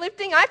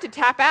weightlifting, I have to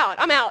tap out.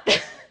 I'm out.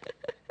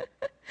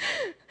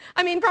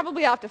 I mean,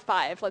 probably after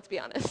 5, let's be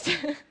honest.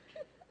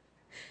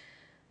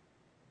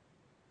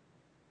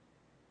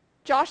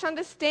 Josh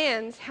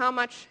understands how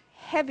much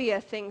heavier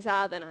things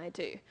are than I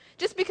do.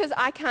 Just because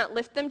I can't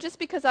lift them, just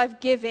because I've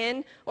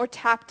given or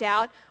tapped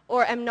out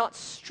or am not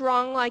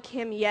strong like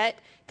him yet,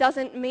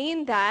 doesn't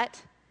mean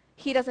that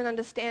he doesn't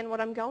understand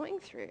what I'm going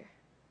through.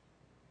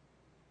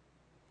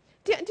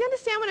 Do you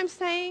understand what I'm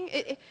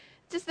saying?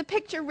 Does the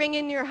picture ring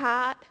in your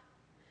heart?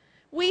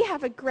 We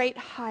have a great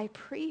high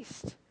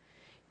priest.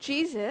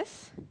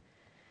 Jesus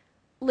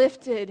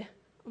lifted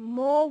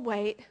more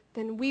weight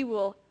than we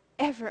will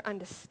ever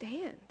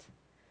understand.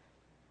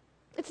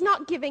 It's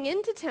not giving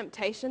in to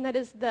temptation that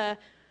is the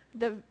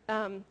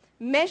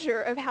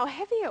measure of how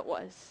heavy it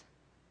was.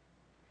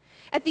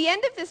 At the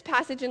end of this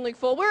passage in Luke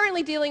 4, we're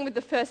only dealing with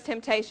the first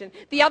temptation.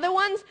 The other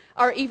ones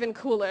are even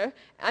cooler.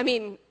 I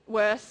mean,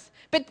 worse.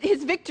 But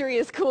his victory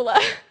is cooler.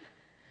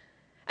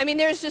 I mean,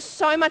 there is just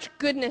so much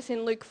goodness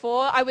in Luke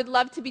 4. I would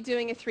love to be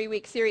doing a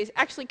 3-week series.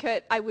 Actually,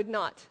 Kurt, I would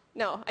not.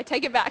 No, I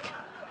take it back.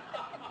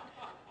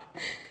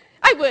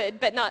 I would,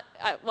 but not,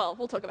 well,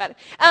 we'll talk about it.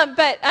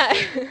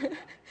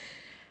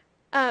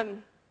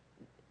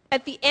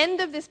 At the end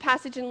of this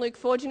passage in Luke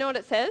 4, do you know what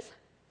it says?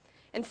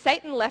 And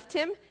Satan left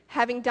him,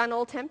 having done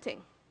all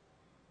tempting.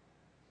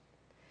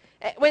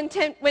 When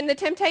the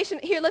temptation,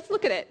 here, let's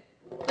look at it.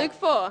 Luke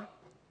 4,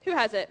 who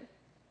has it?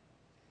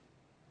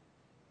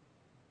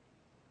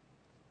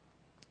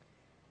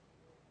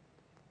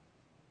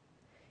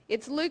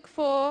 It's Luke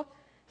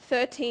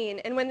 4:13.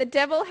 And when the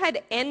devil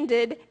had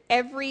ended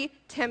every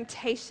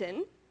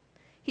temptation,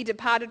 he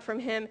departed from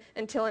him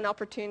until an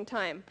opportune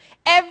time.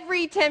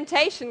 Every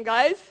temptation,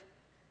 guys.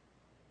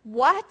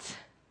 What?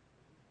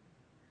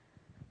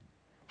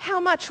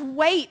 How much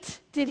weight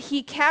did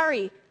he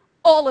carry?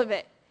 All of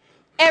it.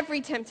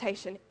 Every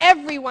temptation.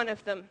 Every one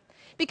of them.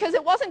 Because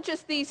it wasn't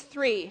just these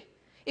 3.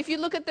 If you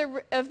look at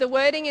the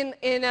wording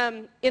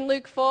in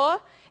Luke 4,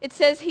 it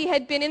says he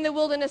had been in the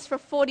wilderness for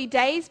 40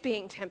 days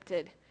being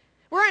tempted.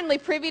 We're only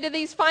privy to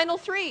these final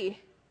 3.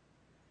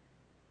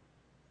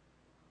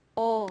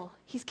 All.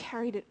 He's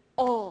carried it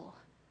all.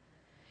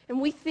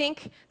 And we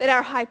think that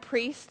our high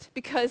priest,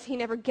 because he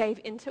never gave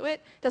into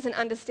it, doesn't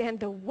understand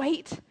the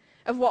weight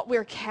of what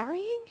we're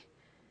carrying.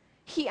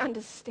 He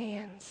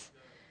understands.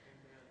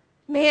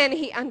 Man,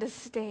 he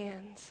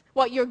understands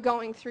what you're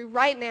going through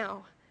right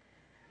now.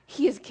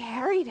 He has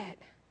carried it.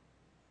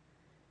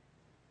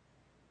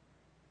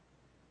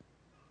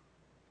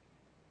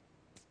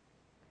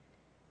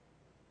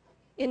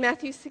 In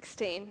Matthew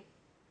 16,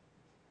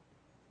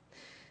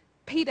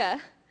 Peter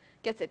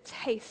gets a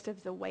taste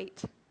of the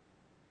weight.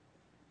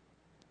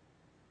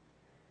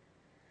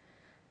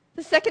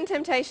 The second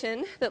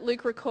temptation that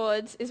Luke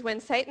records is when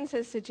Satan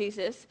says to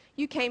Jesus,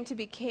 you came to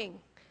be king.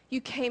 You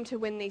came to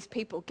win these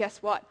people.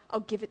 Guess what? I'll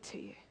give it to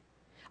you.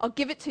 I'll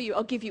give it to you.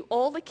 I'll give you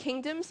all the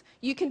kingdoms.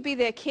 You can be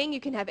their king. You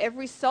can have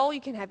every soul.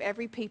 You can have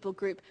every people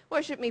group.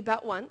 Worship me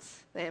but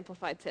once, the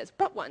Amplified says,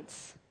 but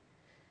once.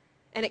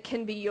 And it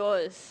can be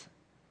yours.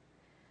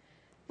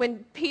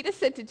 When Peter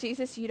said to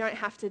Jesus, you don't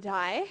have to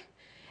die,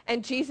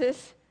 and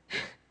Jesus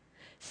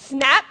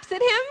snaps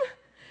at him,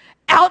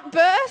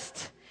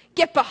 outburst,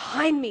 get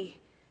behind me,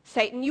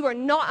 Satan. You are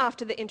not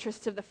after the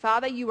interests of the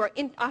Father. You are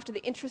after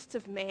the interests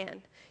of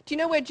man. Do you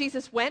know where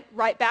Jesus went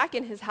right back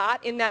in his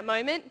heart in that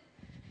moment?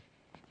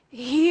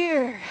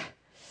 Here.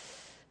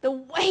 The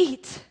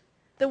weight.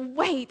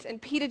 And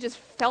Peter just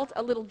felt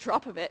a little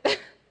drop of it. If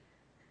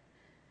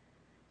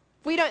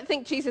we don't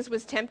think Jesus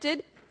was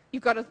tempted,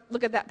 you've got to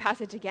look at that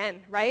passage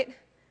again, right?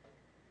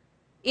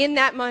 In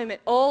that moment,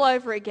 all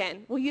over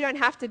again. Well, you don't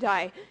have to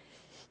die.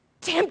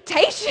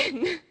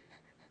 Temptation.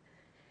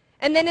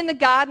 And then in the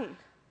garden.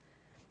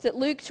 It's at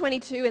Luke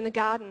 22 in the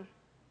garden.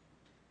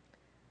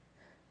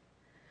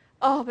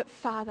 Oh, but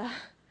Father,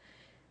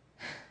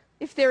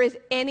 if there is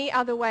any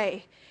other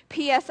way,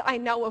 P.S. I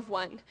know of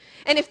one.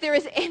 And if there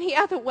is any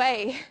other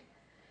way,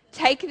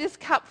 take this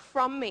cup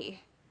from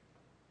me.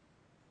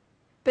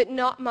 But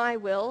not my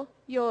will,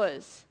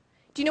 yours.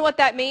 Do you know what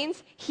that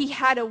means? He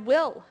had a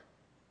will.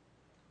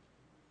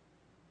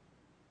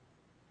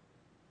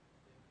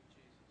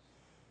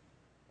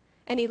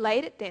 And he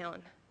laid it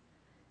down.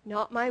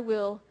 Not my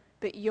will,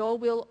 but your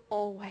will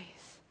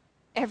always.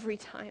 Every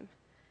time.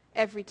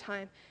 Every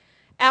time.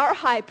 Our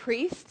high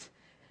priest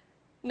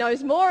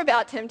knows more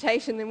about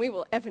temptation than we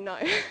will ever know.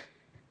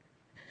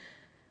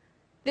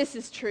 This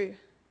is true.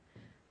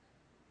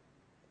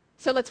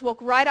 So let's walk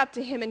right up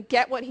to him and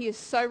get what he is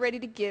so ready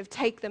to give.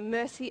 Take the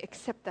mercy,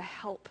 accept the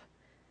help.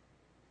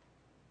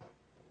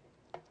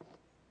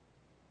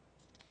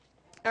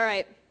 All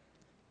right.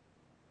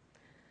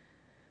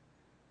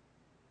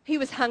 He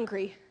was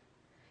hungry.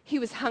 He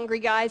was hungry,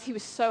 guys. He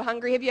was so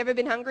hungry. Have you ever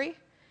been hungry?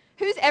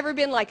 Who's ever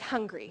been like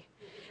hungry?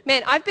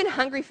 Man, I've been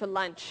hungry for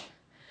lunch.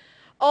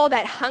 Oh,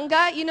 that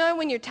hunger, you know,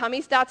 when your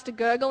tummy starts to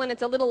gurgle and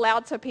it's a little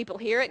loud so people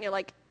hear it and you're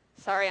like,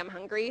 sorry, I'm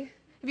hungry.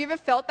 Have you ever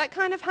felt that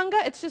kind of hunger?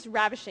 It's just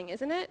ravishing,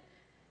 isn't it?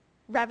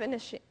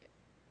 Ravishing.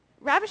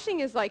 Ravishing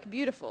is like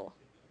beautiful.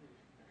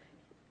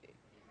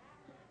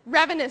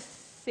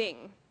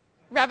 Ravenous-ing.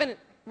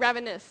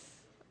 Ravenous.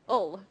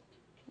 Oh.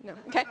 No,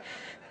 okay.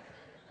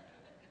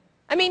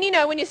 I mean, you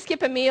know, when you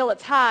skip a meal,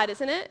 it's hard,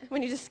 isn't it?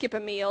 When you just skip a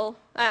meal,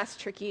 that's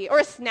tricky. Or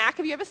a snack.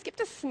 Have you ever skipped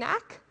a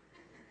snack?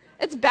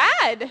 It's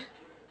bad.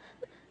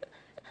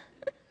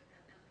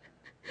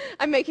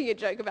 I'm making a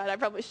joke about it. I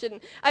probably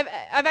shouldn't. I've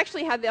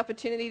actually had the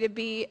opportunity to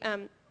be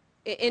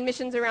in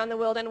missions around the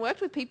world and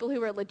worked with people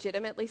who are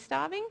legitimately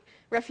starving,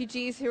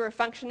 refugees who are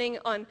functioning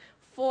on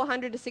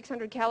 400 to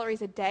 600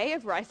 calories a day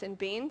of rice and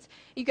beans.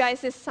 You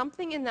guys, there's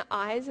something in the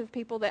eyes of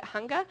people that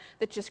hunger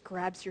that just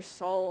grabs your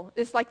soul.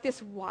 There's like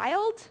this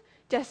wild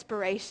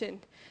desperation.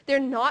 They're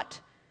not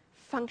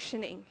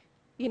functioning.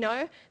 You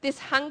know, this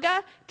hunger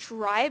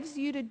drives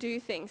you to do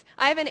things.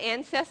 I have an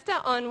ancestor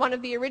on one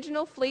of the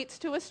original fleets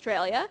to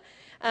Australia.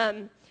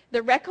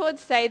 The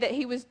records say that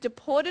he was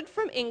deported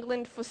from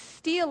England for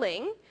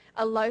stealing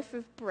a loaf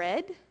of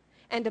bread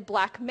and a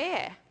black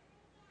mare.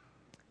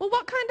 Well,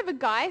 what kind of a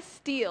guy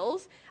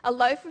steals a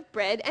loaf of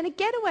bread and a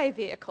getaway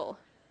vehicle?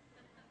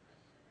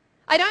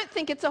 I don't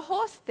think it's a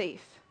horse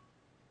thief.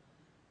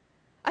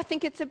 I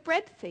think it's a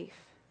bread thief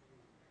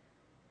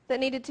that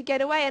needed to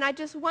get away. And I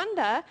just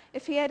wonder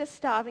if he had a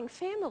starving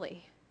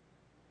family.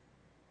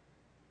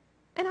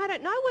 And I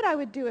don't know what I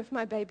would do if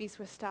my babies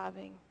were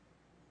starving.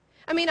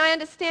 I mean, I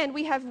understand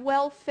we have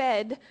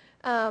well-fed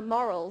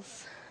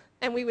morals,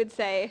 and we would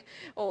say,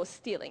 oh,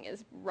 stealing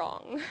is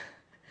wrong.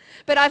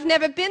 But I've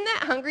never been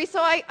that hungry, so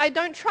I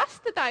don't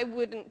trust that I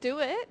wouldn't do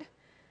it.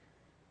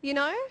 You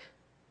know?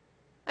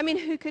 I mean,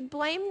 who could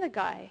blame the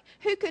guy?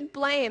 Who could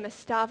blame a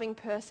starving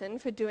person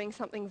for doing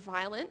something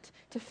violent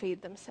to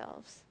feed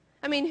themselves?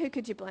 I mean, who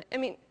could you blame? I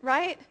mean,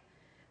 right?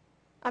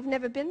 I've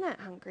never been that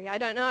hungry. I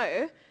don't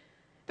know.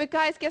 But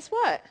guys, guess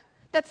what?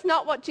 That's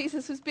not what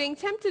Jesus was being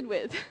tempted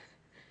with.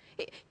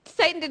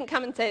 Satan didn't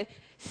come and say,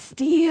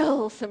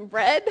 steal some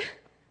bread.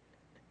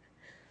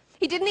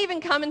 He didn't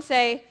even come and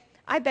say,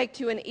 I baked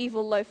you an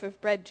evil loaf of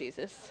bread,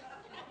 Jesus.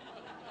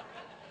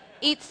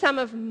 Eat some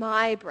of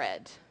my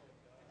bread.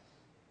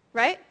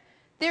 Right?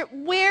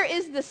 Where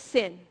is the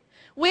sin?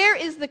 Where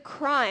is the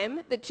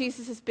crime that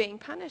Jesus is being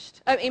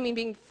punished?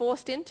 Being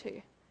forced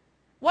into?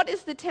 What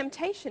is the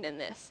temptation in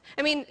this?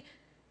 I mean,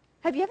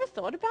 have you ever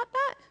thought about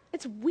that?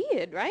 It's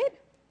weird, right?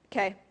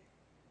 Okay.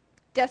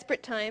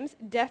 Desperate times,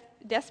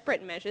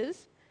 desperate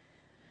measures.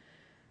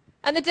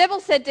 And the devil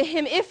said to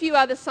him, if you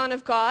are the Son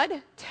of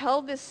God,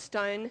 tell this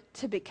stone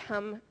to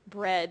become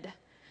bread.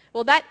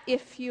 Well, that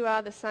if you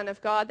are the Son of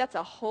God, that's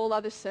a whole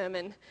other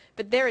sermon.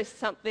 But there is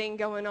something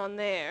going on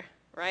there,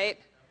 right?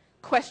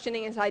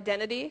 Questioning his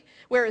identity.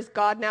 Where is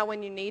God now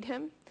when you need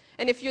him?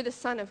 And if you're the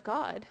Son of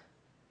God,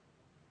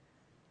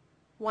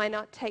 why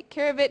not take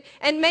care of it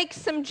and make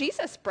some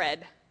Jesus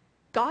bread,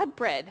 God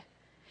bread?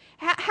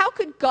 How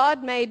could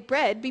God-made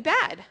bread be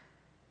bad?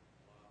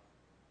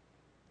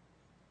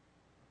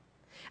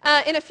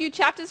 In a few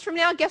chapters from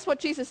now, guess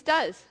what Jesus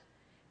does?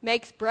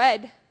 Makes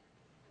bread.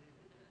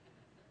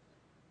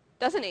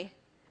 Doesn't he?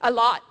 A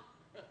lot.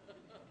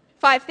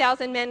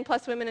 5,000 men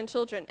plus women and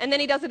children. And then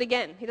he does it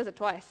again. He does it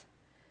twice.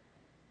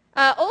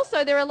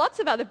 Also, there are lots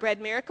of other bread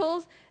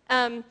miracles.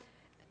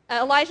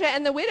 Elijah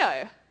and the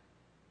widow.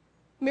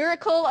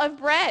 Miracle of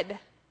bread.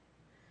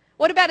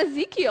 What about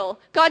Ezekiel?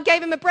 God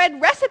gave him a bread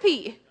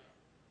recipe.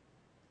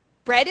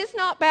 Bread is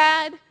not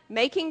bad.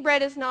 Making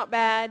bread is not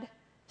bad.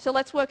 So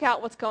let's work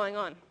out what's going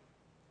on.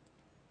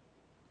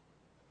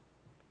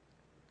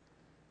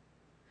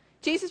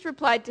 Jesus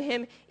replied to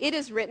him, it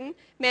is written,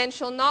 man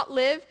shall not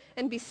live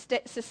and be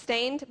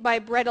sustained by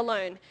bread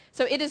alone.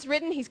 So it is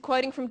written, he's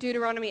quoting from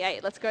Deuteronomy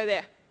 8. Let's go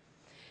there.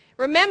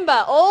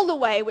 Remember all the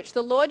way which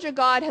the Lord your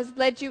God has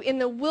led you in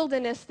the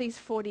wilderness these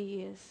 40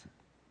 years.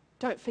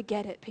 Don't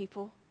forget it,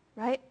 people,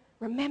 right?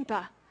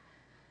 Remember.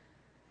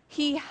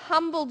 He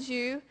humbled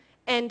you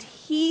and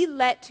he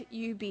let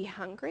you be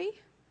hungry.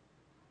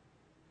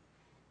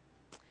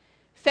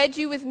 Fed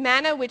you with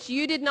manna which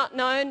you did not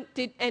know,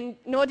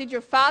 nor did your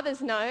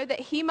fathers know,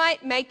 that he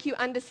might make you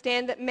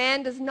understand that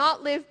man does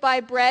not live by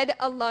bread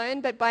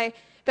alone, but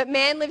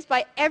man lives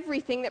by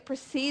everything that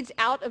proceeds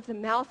out of the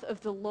mouth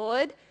of the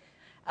Lord.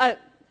 A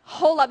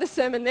whole other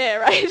sermon there,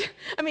 right?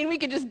 I mean, we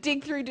could just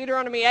dig through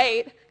Deuteronomy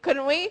 8,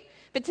 couldn't we?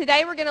 But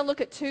today we're going to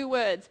look at two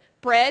words,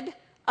 bread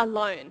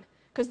alone,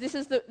 because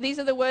these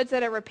are the words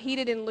that are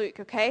repeated in Luke,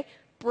 okay?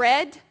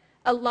 Bread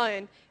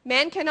alone.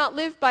 Man cannot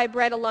live by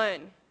bread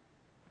alone.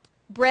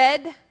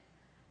 Bread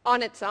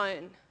on its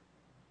own.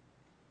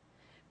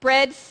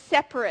 Bread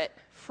separate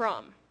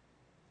from.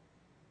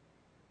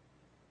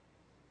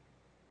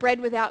 Bread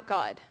without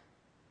God.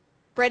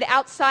 Bread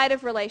outside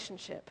of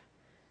relationship.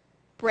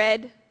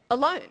 Bread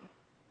alone.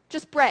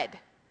 Just bread.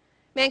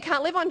 Man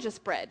can't live on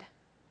just bread.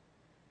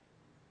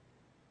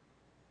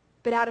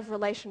 But out of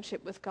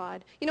relationship with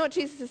God. You know what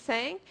Jesus is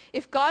saying?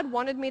 If God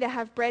wanted me to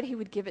have bread, he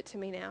would give it to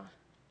me now.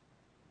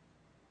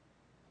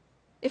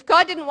 If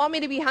God didn't want me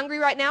to be hungry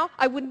right now,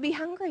 I wouldn't be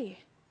hungry.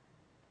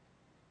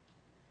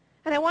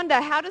 And I wonder,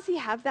 how does he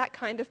have that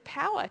kind of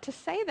power to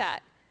say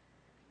that?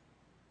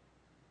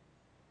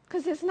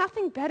 Because there's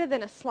nothing better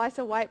than a slice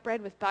of white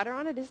bread with butter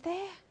on it, is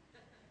there?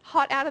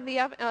 Hot out of the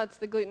oven. Oh, it's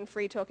the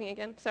gluten-free talking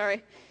again.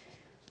 Sorry.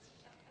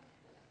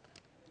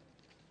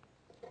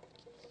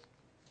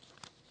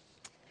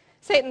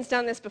 Satan's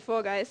done this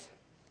before, guys.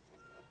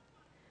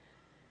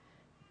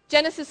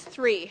 Genesis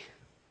 3.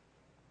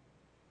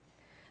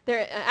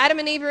 Adam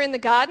and Eve are in the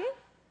garden.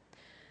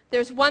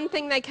 There's one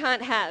thing they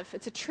can't have.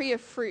 It's a tree of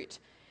fruit.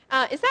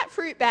 Is that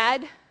fruit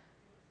bad?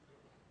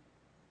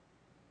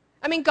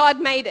 I mean,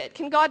 God made it.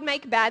 Can God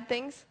make bad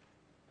things?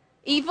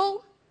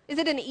 Evil? Is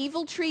it an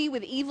evil tree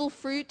with evil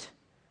fruit?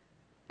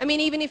 I mean,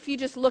 even if you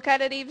just look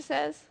at it, Eve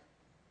says.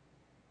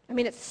 I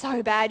mean, it's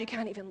so bad you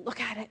can't even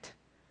look at it.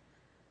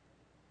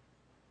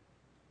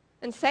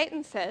 And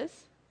Satan says,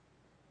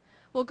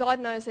 well, God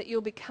knows that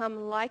you'll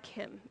become like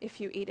him if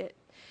you eat it.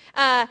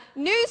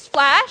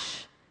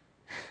 Newsflash,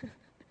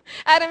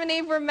 Adam and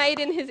Eve were made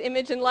in his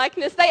image and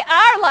likeness. They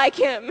are like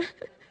him.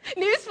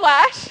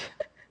 Newsflash.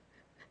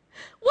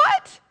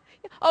 What?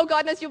 Oh,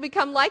 God knows you'll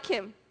become like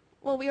him.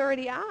 Well, we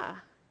already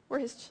are. We're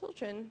his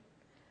children.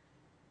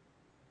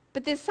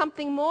 But there's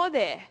something more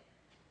there.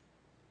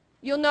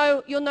 You'll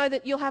know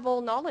that you'll have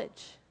all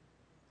knowledge.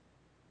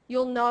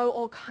 You'll know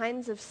all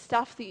kinds of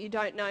stuff that you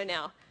don't know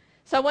now.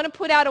 So I want to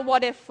put out a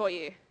what if for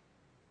you.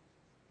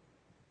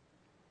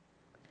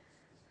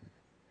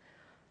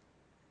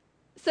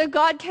 So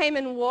God came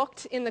and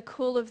walked in the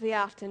cool of the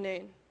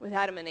afternoon with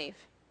Adam and Eve.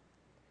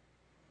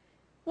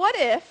 What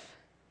if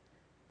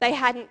they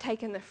hadn't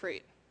taken the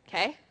fruit?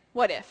 Okay?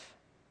 What if?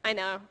 I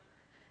know.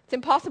 It's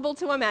impossible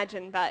to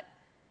imagine, but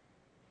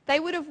they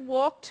would have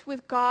walked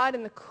with God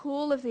in the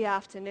cool of the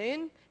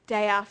afternoon,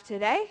 day after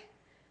day,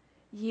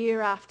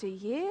 year after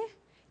year.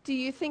 Do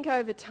you think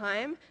over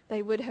time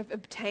they would have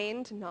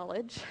obtained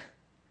knowledge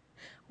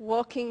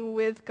walking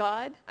with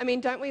God? I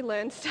mean, don't we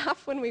learn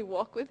stuff when we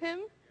walk with him?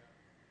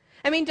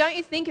 I mean, don't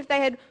you think if they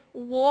had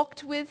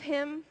walked with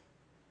him,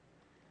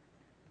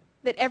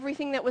 that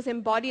everything that was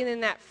embodied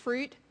in that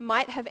fruit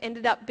might have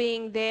ended up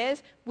being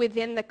theirs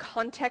within the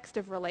context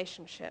of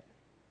relationship?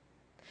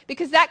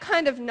 Because that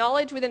kind of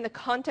knowledge within the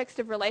context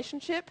of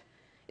relationship,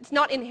 it's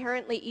not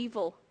inherently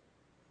evil.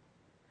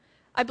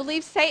 I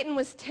believe Satan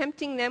was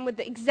tempting them with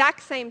the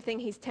exact same thing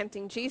he's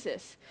tempting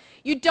Jesus.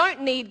 You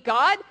don't need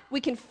God.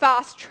 We can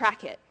fast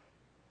track it.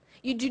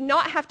 You do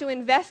not have to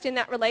invest in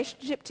that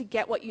relationship to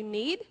get what you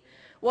need,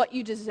 what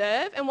you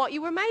deserve, and what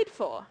you were made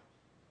for.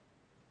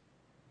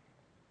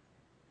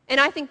 And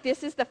I think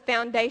this is the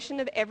foundation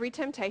of every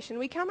temptation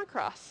we come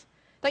across.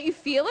 Don't you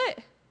feel it?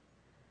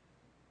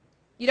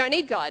 You don't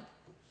need God.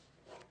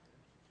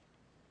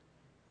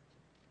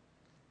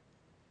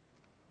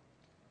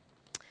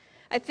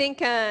 I think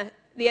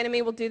the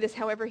enemy will do this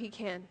however he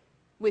can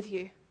with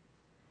you.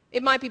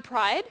 It might be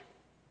pride.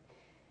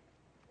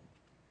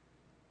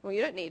 Well,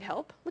 you don't need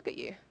help. Look at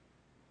you. You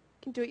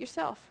can do it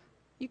yourself.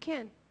 You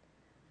can.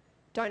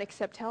 Don't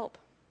accept help.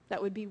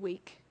 That would be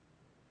weak.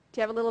 Do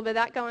you have a little bit of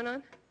that going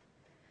on?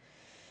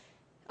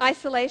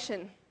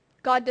 Isolation.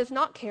 God does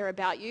not care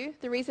about you.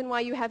 The reason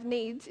why you have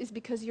needs is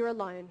because you're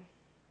alone.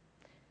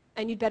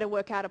 And you'd better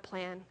work out a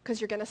plan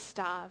because you're going to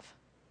starve.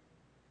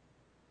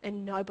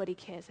 And nobody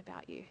cares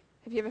about you.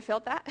 Have you ever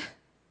felt that?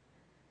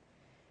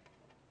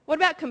 What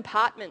about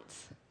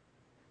compartments?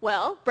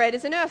 Well, bread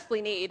is an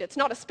earthly need. It's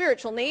not a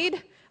spiritual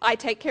need. I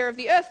take care of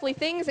the earthly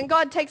things and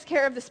God takes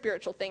care of the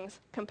spiritual things.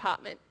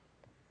 Compartment.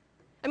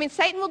 I mean,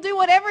 Satan will do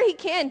whatever he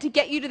can to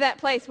get you to that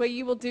place where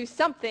you will do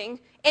something,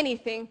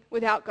 anything,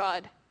 without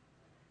God.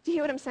 Do you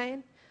hear what I'm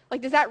saying?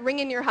 Like, does that ring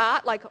in your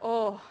heart? Like,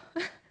 oh,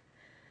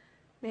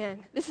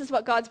 man, this is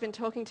what God's been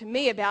talking to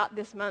me about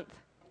this month.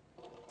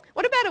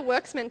 What about a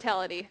works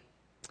mentality?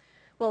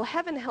 Well,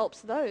 heaven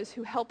helps those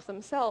who help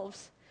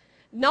themselves.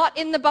 Not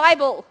in the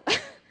Bible.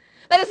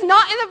 That is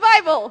not in the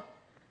Bible.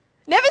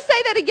 Never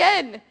say that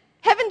again.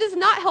 Heaven does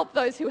not help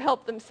those who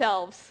help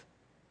themselves.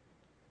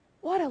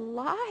 What a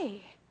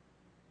lie.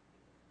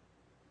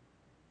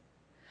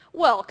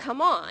 Well,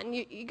 come on.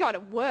 You got to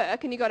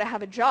work and you got to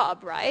have a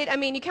job, right? I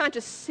mean, you can't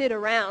just sit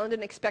around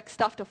and expect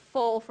stuff to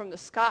fall from the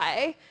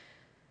sky.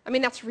 I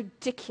mean, that's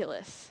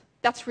ridiculous.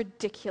 That's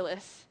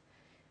ridiculous.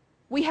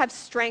 We have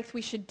strength,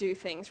 we should do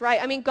things,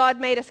 right? I mean, God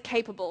made us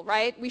capable,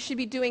 right? We should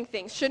be doing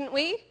things, shouldn't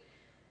we?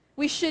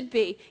 We should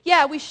be.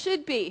 Yeah, we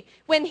should be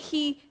when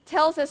he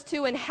tells us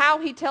to and how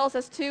he tells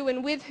us to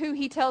and with who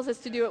he tells us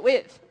to do it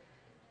with,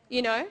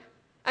 you know?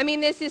 I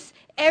mean, there's this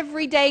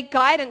everyday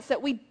guidance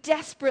that we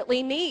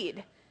desperately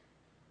need.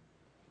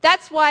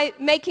 That's why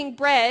making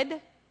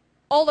bread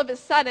all of a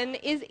sudden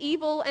is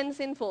evil and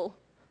sinful.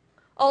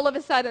 All of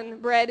a sudden,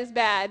 bread is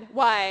bad.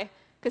 Why?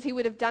 Because he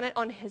would have done it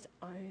on his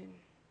own.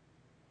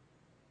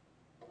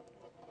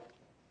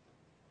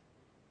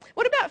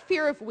 What about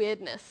fear of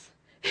weirdness?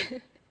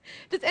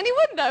 Does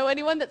anyone know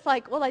anyone that's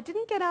like, well, I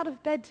didn't get out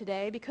of bed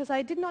today because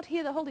I did not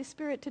hear the Holy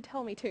Spirit to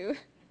tell me to?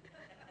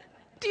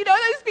 Do you know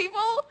those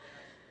people?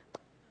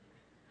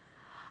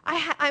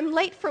 I'm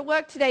late for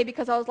work today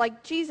because I was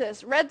like,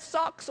 Jesus, red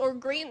socks or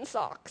green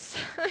socks?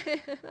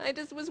 I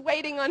just was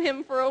waiting on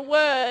him for a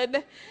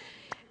word.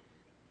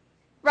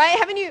 Right?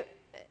 Haven't you?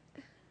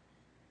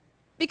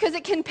 Because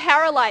it can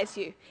paralyze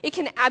you. It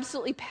can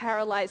absolutely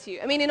paralyze you.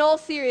 I mean, in all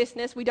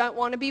seriousness, we don't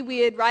want to be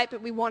weird, right?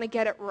 But we want to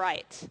get it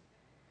right.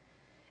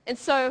 And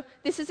so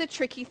this is a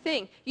tricky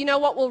thing. You know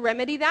what will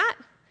remedy that?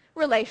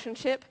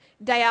 Relationship,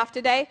 day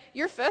after day.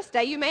 Your first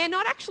day, you may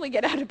not actually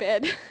get out of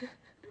bed.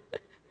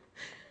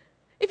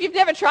 If you've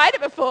never tried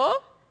it before.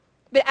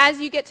 But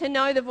as you get to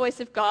know the voice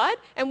of God,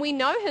 and we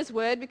know his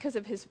word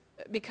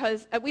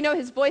we know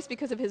his voice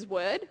because of his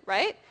word,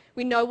 right?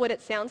 We know what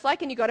it sounds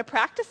like, and you've got to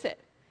practice it.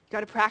 Got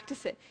to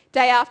practice it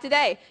day after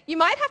day. You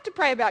might have to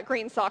pray about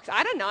green socks.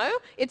 I don't know.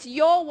 It's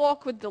your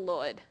walk with the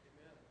Lord.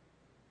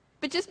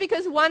 But just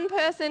because one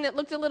person, it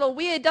looked a little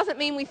weird, doesn't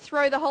mean we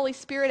throw the Holy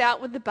Spirit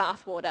out with the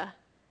bathwater.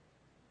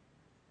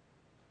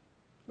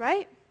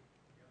 Right?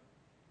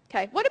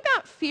 Okay, what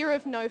about fear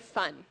of no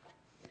fun?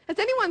 Has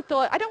anyone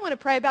thought, I don't want to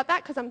pray about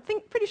that because I'm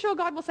pretty sure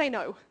God will say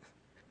no.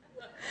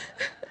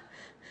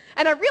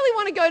 And I really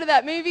want to go to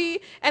that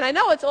movie, and I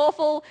know it's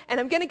awful, and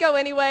I'm going to go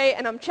anyway,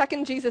 and I'm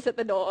chucking Jesus at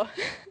the door.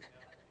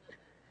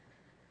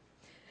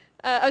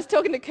 I was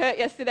talking to Kurt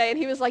yesterday, and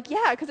he was like,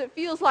 yeah, because it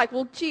feels like,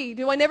 well, gee,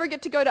 do I never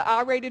get to go to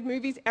R-rated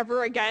movies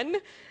ever again?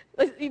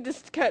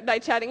 Just Kurt and I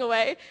chatting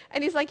away.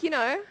 And he's like, who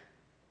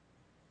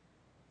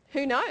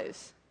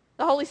knows?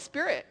 The Holy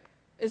Spirit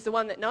is the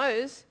one that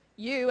knows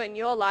you and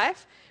your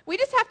life. We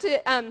just have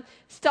to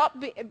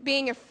stop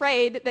being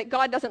afraid that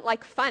God doesn't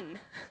like fun.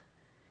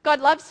 God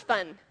loves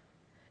fun.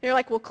 And you're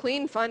like, well,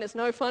 clean fun is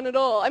no fun at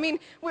all. I mean,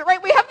 we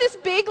have this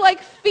big,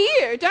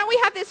 fear. Don't we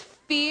have this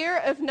fear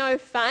of no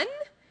fun?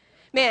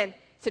 Man,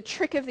 it's a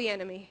trick of the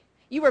enemy.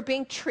 You are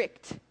being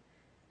tricked.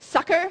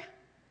 Sucker,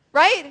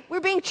 right?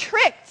 We're being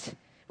tricked.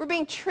 We're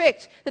being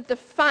tricked that the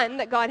fun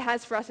that God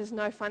has for us is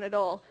no fun at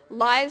all.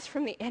 Lies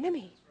from the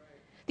enemy.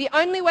 The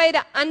only way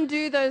to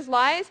undo those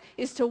lies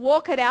is to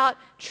walk it out,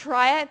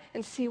 try it,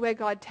 and see where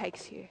God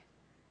takes you.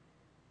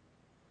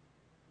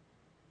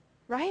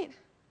 Right?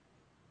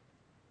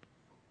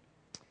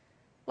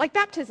 Like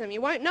baptism,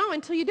 you won't know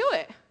until you do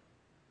it.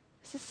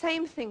 It's the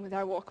same thing with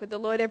our walk with the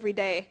Lord every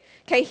day.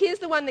 Okay, here's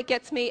the one that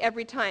gets me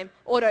every time,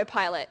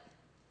 autopilot.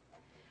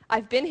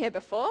 I've been here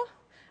before.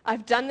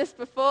 I've done this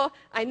before.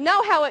 I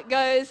know how it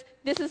goes.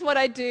 This is what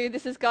I do.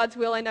 This is God's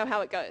will. I know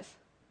how it goes.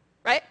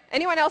 Right?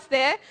 Anyone else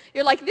there?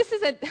 You're like, this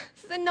is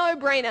a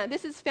no-brainer.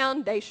 This is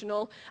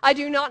foundational. I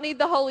do not need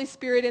the Holy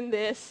Spirit in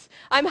this.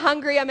 I'm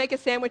hungry. I make a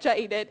sandwich. I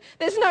eat it.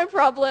 There's no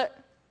problem.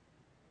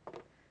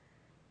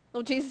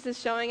 Well, Jesus is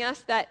showing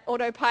us that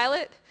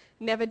autopilot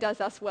never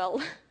does us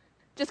well.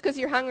 Just because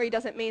you're hungry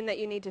doesn't mean that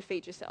you need to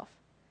feed yourself.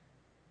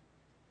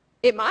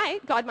 It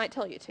might. God might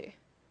tell you to.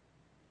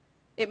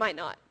 It might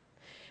not.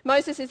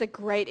 Moses is a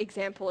great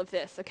example of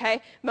this,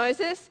 okay?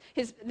 Moses,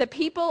 the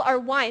people are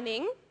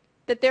whining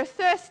that they're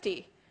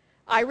thirsty.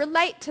 I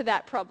relate to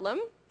that problem.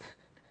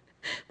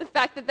 The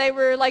fact that they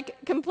were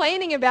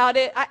complaining about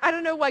it, I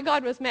don't know why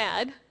God was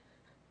mad.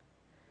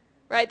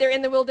 Right? They're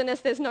in the wilderness,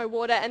 there's no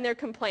water, and they're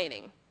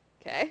complaining.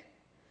 Okay?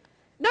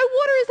 No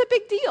water is a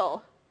big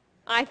deal,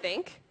 I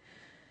think.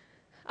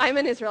 I'm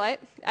an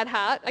Israelite at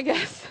heart, I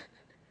guess.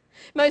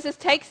 Moses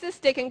takes the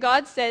stick and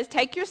God says,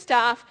 take your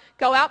staff,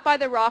 go out by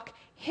the rock,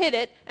 hit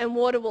it, and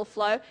water will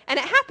flow. And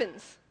it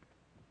happens.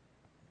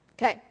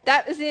 Okay,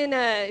 that was in,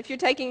 if you're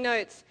taking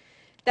notes,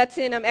 that's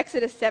in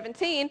Exodus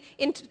 17.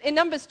 In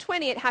Numbers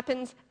 20, it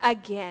happens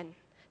again.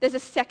 There's a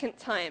second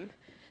time.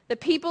 The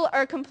people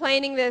are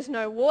complaining there's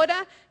no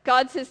water.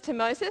 God says to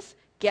Moses,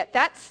 get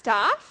that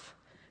staff,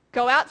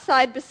 go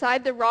outside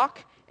beside the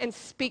rock and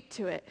speak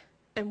to it,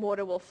 and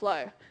water will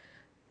flow.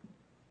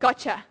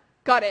 Gotcha.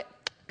 Got it.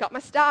 Got my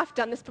staff.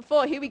 Done this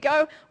before. Here we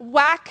go.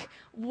 Whack,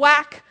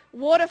 whack.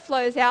 Water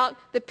flows out.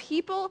 The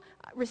people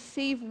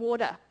receive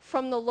water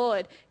from the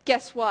Lord.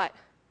 Guess what?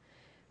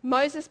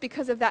 Moses,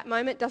 because of that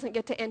moment, doesn't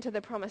get to enter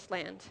the promised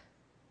land.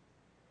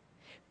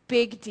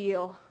 Big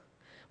deal.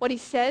 What he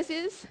says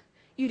is,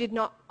 you did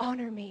not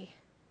honor me.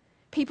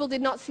 People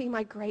did not see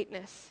my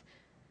greatness.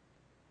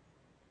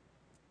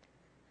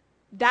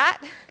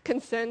 That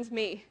concerns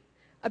me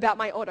about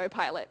my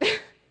autopilot.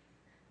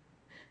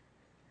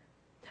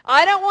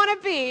 I don't want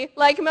to be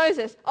like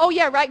Moses. Oh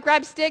yeah, right,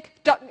 grab stick.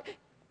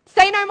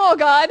 Say no more,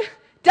 God.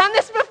 Done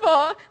this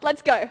before.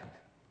 Let's go.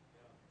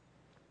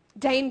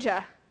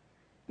 Danger.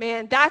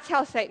 Man, that's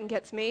how Satan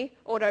gets me,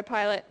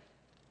 autopilot.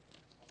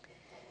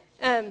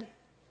 The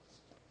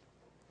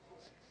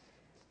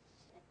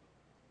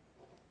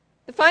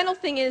final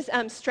thing is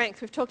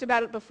strength. We've talked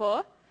about it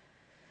before.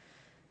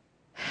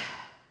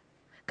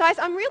 Guys,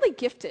 I'm really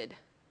gifted.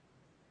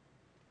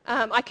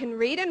 I can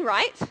read and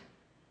write.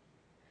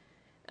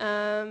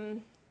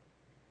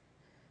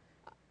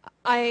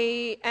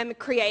 I am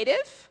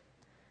creative.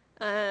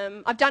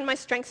 I've done my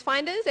strengths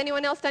finders.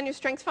 Anyone else done your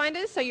strengths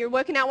finders? So you're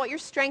working out what your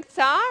strengths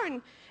are,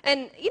 and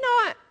you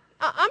know,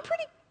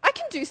 I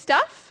can do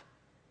stuff.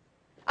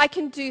 I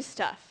can do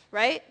stuff,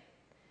 right?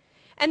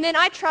 And then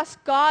I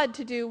trust God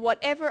to do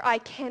whatever I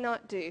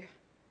cannot do.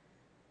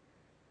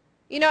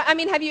 You know, I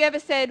mean, have you ever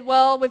said,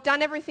 well, we've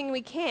done everything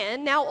we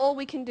can, now all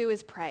we can do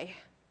is pray?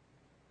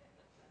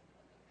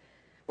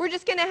 We're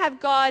just going to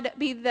have God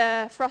be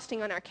the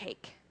frosting on our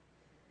cake,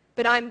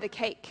 but I'm the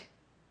cake.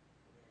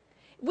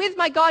 With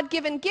my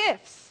God-given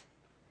gifts,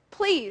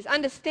 please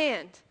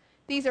understand,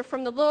 these are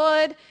from the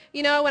Lord.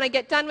 You know, when I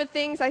get done with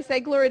things, I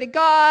say, glory to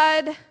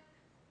God.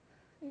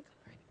 Glory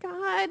to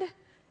God.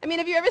 I mean,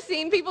 have you ever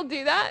seen people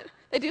do that?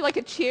 They do like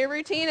a cheer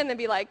routine and then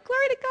be like,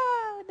 glory to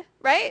God,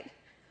 right?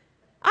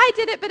 I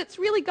did it, but it's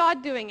really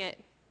God doing it.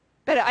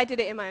 But I did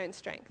it in my own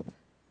strength.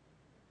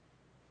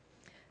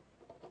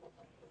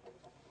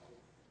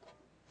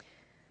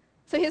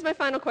 So here's my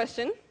final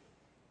question.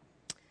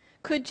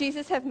 Could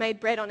Jesus have made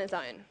bread on his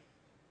own?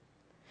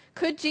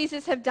 Could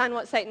Jesus have done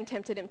what Satan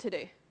tempted him to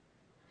do?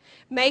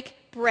 Make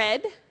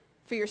bread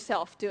for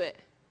yourself, do it.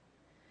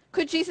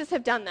 Could Jesus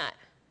have done that?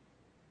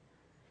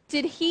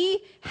 Did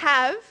he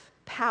have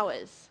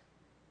powers?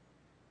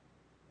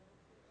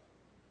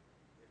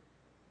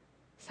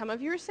 Some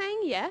of you are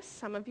saying yes,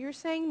 some of you are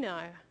saying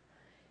no.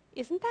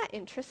 Isn't that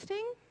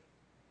interesting?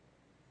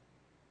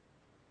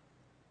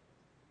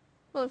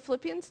 Well, in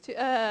Philippians 2,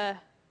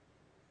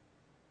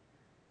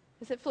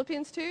 is it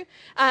Philippians 2?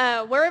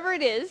 Wherever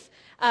it is,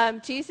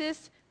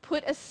 Jesus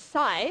put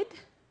aside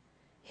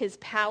his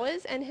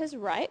powers and his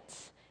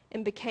rights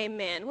and became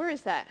man. Where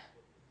is that?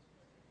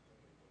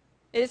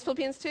 It is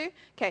Philippians 2?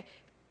 Okay.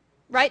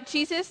 Right?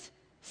 Jesus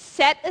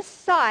set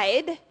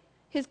aside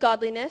his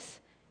godliness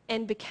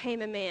and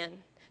became a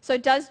man. So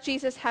does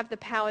Jesus have the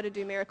power to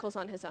do miracles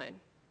on his own?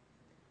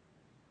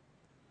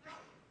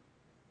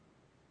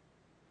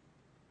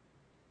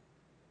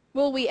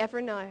 Will we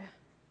ever know?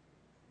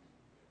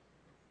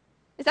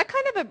 Is that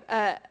kind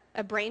of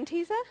a brain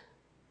teaser?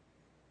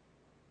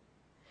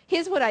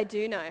 Here's what I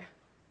do know.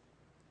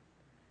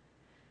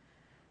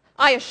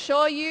 I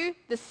assure you,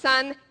 the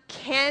Son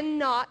can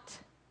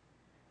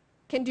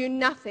do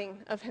nothing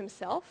of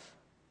himself,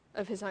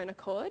 of his own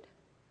accord.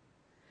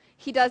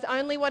 He does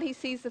only what he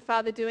sees the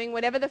Father doing.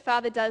 Whatever the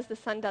Father does, the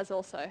Son does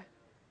also.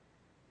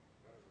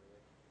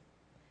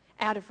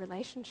 Out of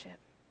relationship.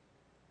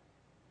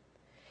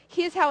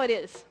 Here's how it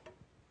is.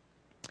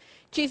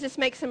 Jesus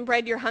makes some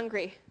bread, you're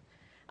hungry.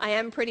 I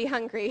am pretty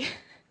hungry.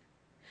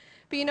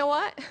 But you know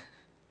what?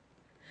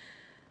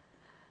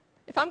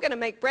 If I'm going to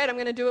make bread, I'm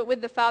going to do it with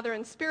the Father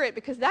and Spirit,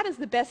 because that is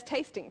the best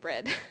tasting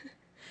bread.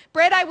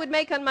 Bread I would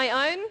make on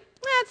my own,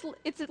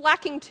 it's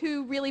lacking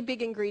two really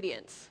big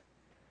ingredients.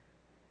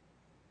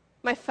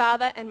 My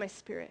Father and my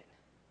Spirit.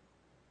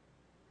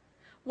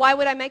 Why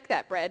would I make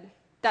that bread?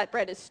 That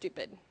bread is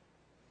stupid.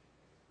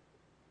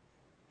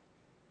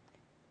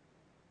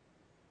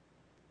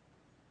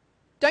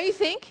 Don't you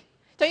think?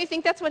 Don't you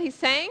think that's what he's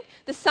saying?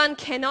 The Son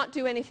cannot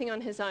do anything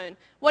on his own.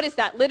 What is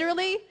that?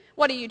 Literally?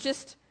 What are you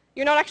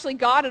you're not actually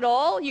God at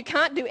all? You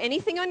can't do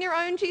anything on your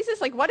own,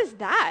 Jesus? Like, what is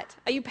that?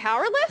 Are you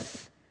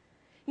powerless?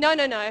 No.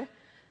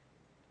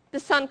 The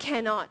Son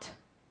cannot.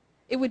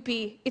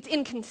 It's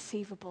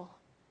inconceivable.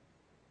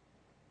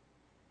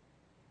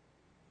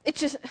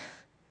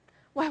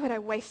 Why would I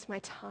waste my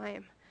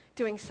time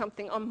doing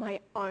something on my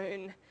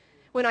own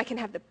when I can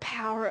have the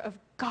power of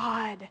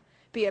God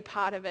be a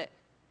part of it?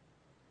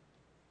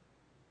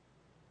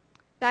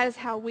 That is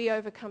how we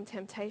overcome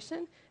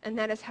temptation, and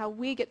that is how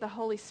we get the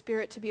Holy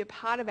Spirit to be a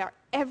part of our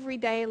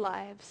everyday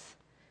lives.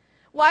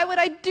 Why would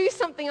I do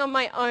something on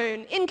my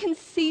own?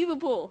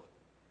 Inconceivable.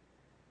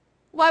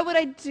 Why would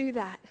I do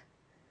that?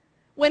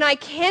 When I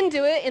can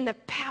do it in the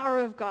power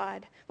of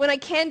God, when I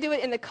can do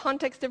it in the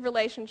context of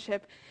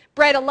relationship.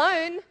 Bread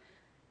alone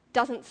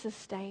doesn't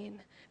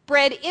sustain.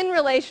 Bread in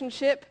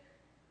relationship,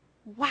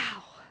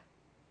 wow.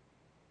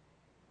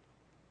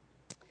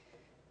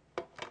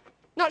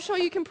 Not sure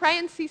you can pray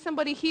and see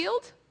somebody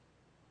healed?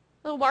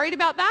 A little worried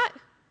about that?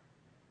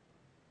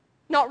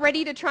 Not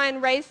ready to try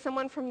and raise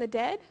someone from the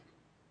dead?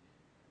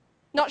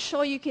 Not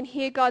sure you can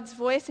hear God's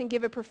voice and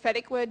give a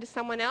prophetic word to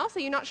someone else?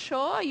 Are you not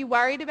sure? Are you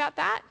worried about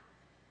that?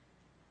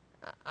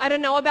 I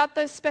don't know about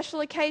those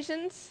special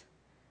occasions.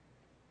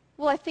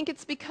 Well, I think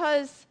it's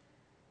because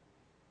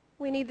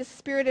we need the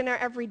Spirit in our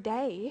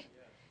everyday,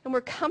 and we're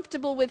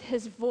comfortable with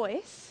his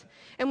voice,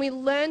 and we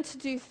learn to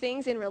do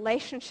things in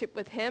relationship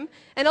with him,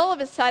 and all of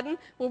a sudden,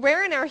 we're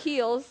wearing our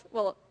heels,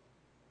 well,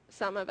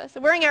 some of us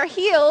are wearing our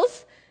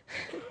heels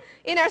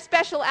in our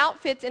special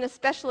outfits in a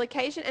special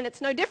occasion, and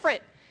it's no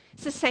different.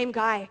 It's the same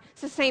guy.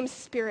 It's the same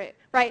Spirit,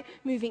 right?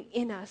 Moving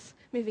in us,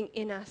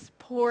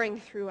 pouring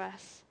through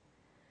us.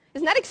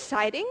 Isn't that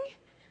exciting?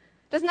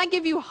 Doesn't that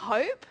give you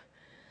hope?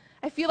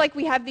 I feel like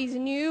we have these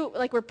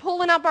we're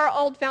pulling up our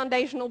old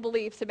foundational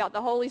beliefs about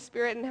the Holy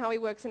Spirit and how he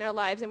works in our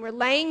lives, and we're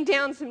laying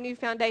down some new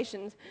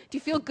foundations. Do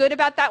you feel good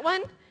about that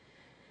one?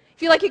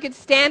 Feel like you could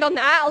stand on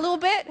that a little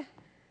bit?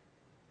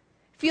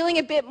 Feeling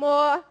a bit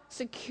more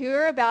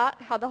secure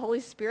about how the Holy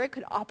Spirit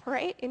could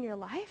operate in your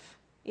life?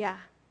 Yeah.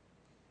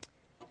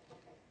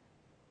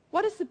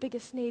 What is the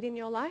biggest need in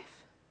your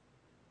life?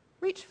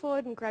 Reach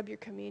forward and grab your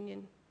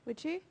communion,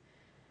 would you?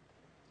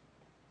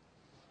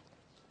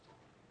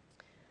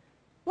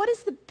 What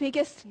is the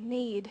biggest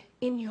need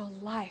in your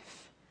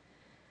life?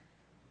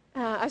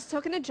 I was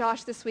talking to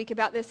Josh this week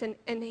about this, and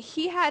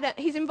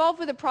he's involved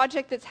with a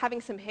project that's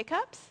having some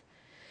hiccups.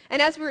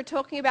 And as we were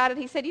talking about it,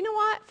 he said, you know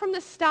what? From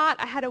the start,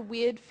 I had a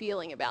weird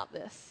feeling about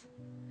this.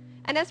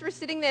 And as we're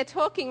sitting there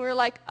talking, we were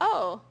like,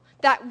 oh,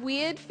 that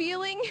weird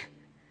feeling?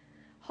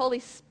 Holy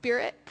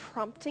Spirit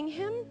prompting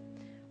him?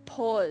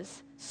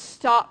 Pause.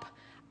 Stop.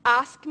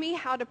 Ask me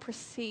how to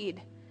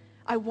proceed.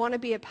 I want to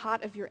be a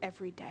part of your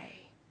everyday.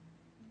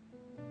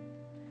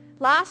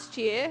 Last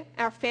year,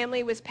 our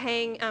family was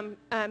paying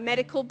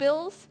medical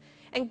bills,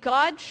 and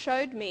God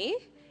showed me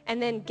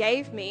and then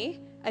gave me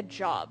a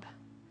job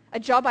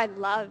I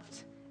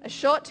loved a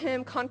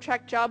short-term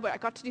contract job where I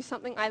got to do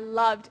something I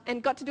loved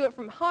and got to do it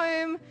from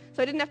home,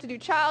 so I didn't have to do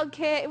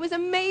childcare. It was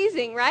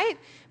amazing, right?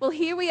 Well,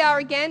 here we are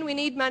again. We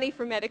need money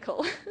for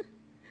medical.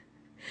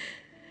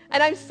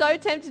 And I'm so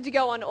tempted to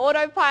go on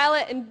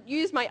autopilot and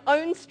use my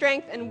own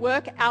strength and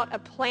work out a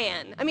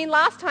plan. I mean,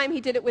 last time he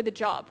did it with a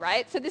job,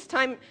 right? So this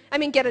time,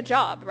 get a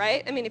job,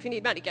 right? If you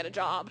need money, get a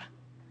job.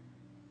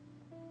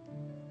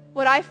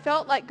 What I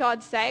felt like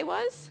God say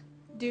was,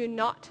 do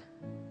not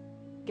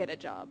get a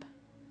job.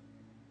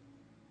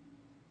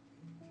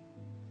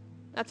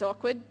 That's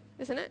awkward,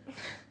 isn't it?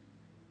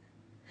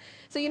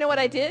 So you know what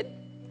I did?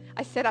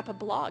 I set up a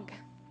blog.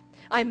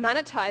 I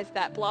monetized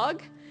that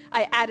blog.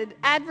 I added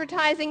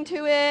advertising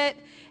to it.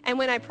 And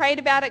when I prayed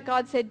about it,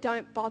 God said,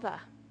 don't bother.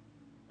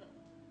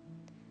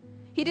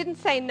 He didn't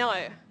say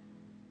no.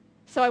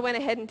 So I went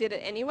ahead and did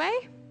it anyway.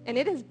 And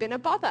it has been a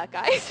bother,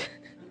 guys.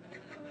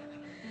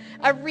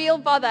 A real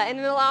bother. And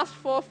in the last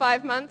 4 or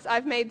 5 months,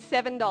 I've made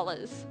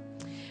 $7.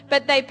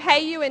 But they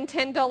pay you in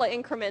 $10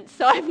 increments.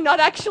 So I've not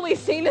actually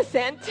seen a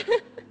cent.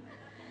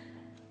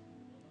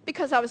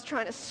 Because I was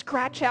trying to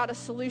scratch out a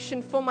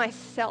solution for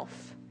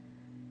myself.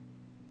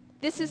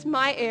 This is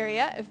my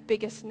area of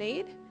biggest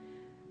need.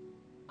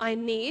 I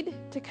need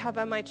to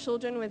cover my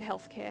children with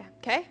healthcare,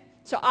 okay?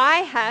 So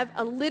I have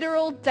a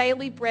literal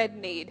daily bread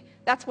need.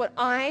 That's what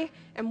I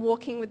am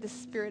walking with the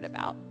Spirit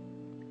about.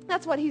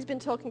 That's what he's been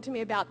talking to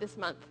me about this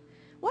month.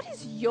 What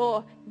is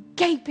your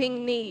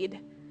gaping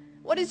need?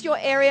 What is your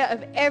area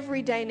of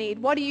everyday need?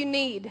 What do you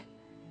need?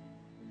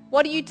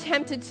 What are you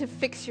tempted to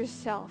fix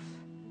yourself?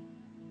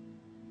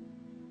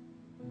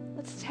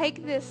 Let's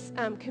take this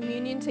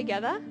communion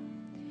together.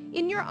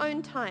 In your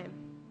own time,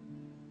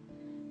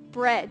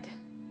 bread,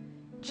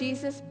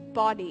 Jesus'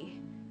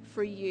 body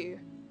for you.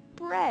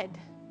 Bread,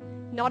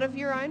 not of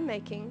your own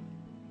making,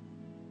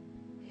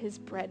 his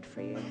bread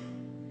for you.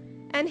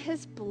 And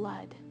his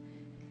blood,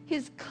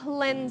 his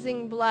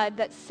cleansing blood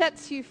that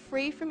sets you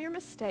free from your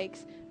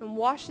mistakes and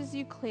washes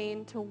you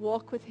clean to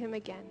walk with him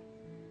again.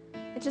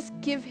 And just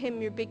give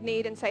him your big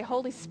need and say,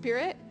 Holy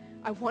Spirit,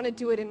 I want to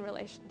do it in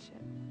relationship.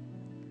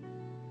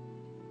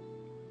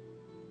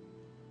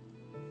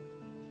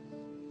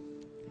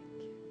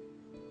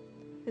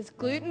 There's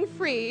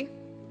gluten-free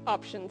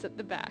options at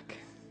the back.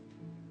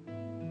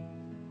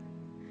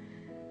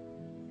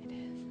 It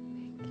is.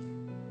 Thank you.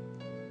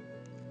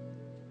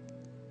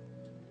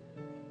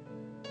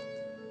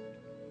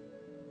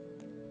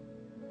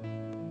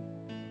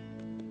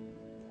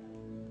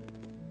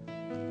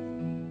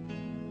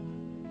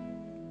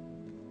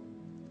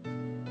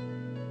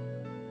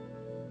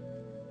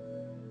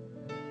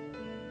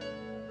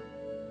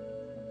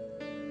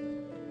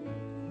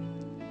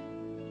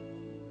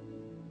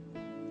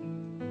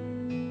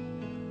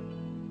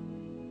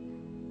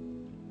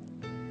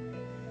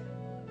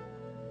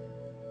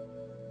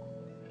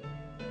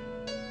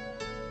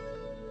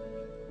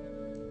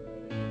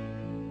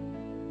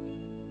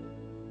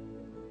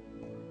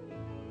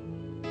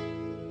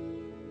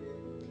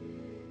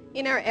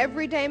 In our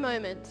everyday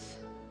moments,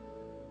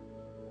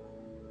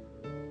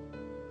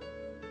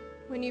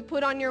 when you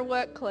put on your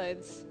work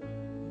clothes,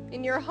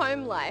 in your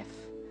home life,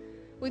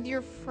 with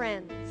your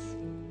friends,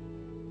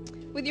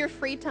 with your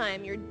free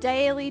time, your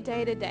daily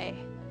day-to-day,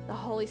 the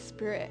Holy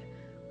Spirit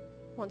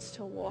wants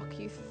to walk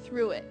you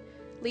through it,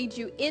 lead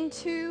you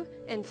into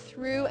and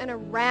through and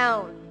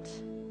around.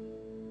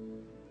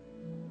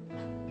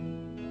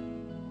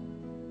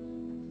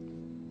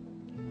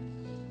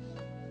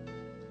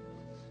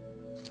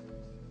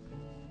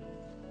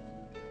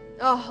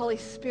 Oh, Holy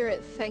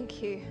Spirit,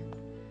 thank you.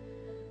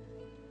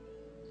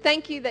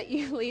 Thank you that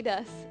you lead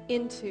us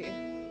into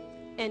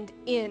and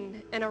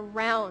in and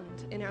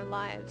around in our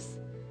lives.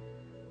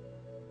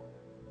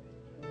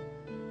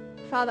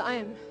 Father, I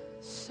am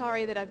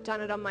sorry that I've done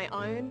it on my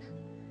own.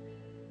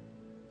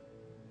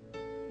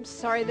 I'm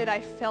sorry that I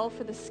fell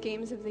for the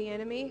schemes of the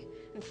enemy.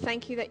 And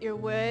thank you that your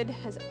word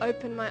has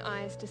opened my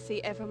eyes to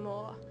see ever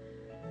more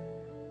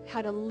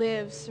how to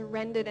live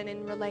surrendered and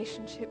in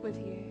relationship with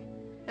you.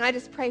 And I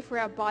just pray for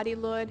our body,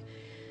 Lord,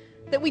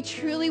 that we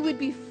truly would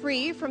be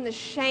free from the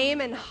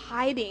shame and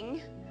hiding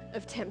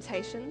of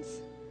temptations.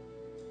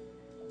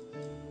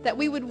 That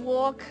we would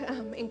walk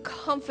in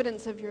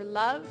confidence of your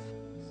love.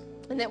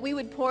 And that we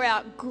would pour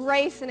out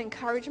grace and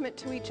encouragement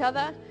to each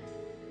other.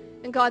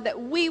 And God,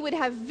 that we would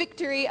have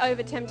victory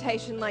over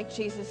temptation like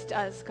Jesus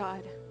does,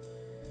 God.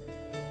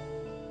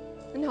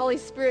 And Holy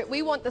Spirit,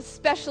 we want the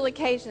special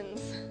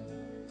occasions.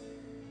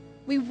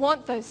 We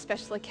want those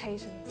special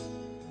occasions.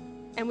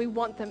 And we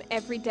want them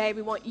every day.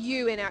 We want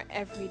you in our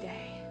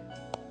everyday.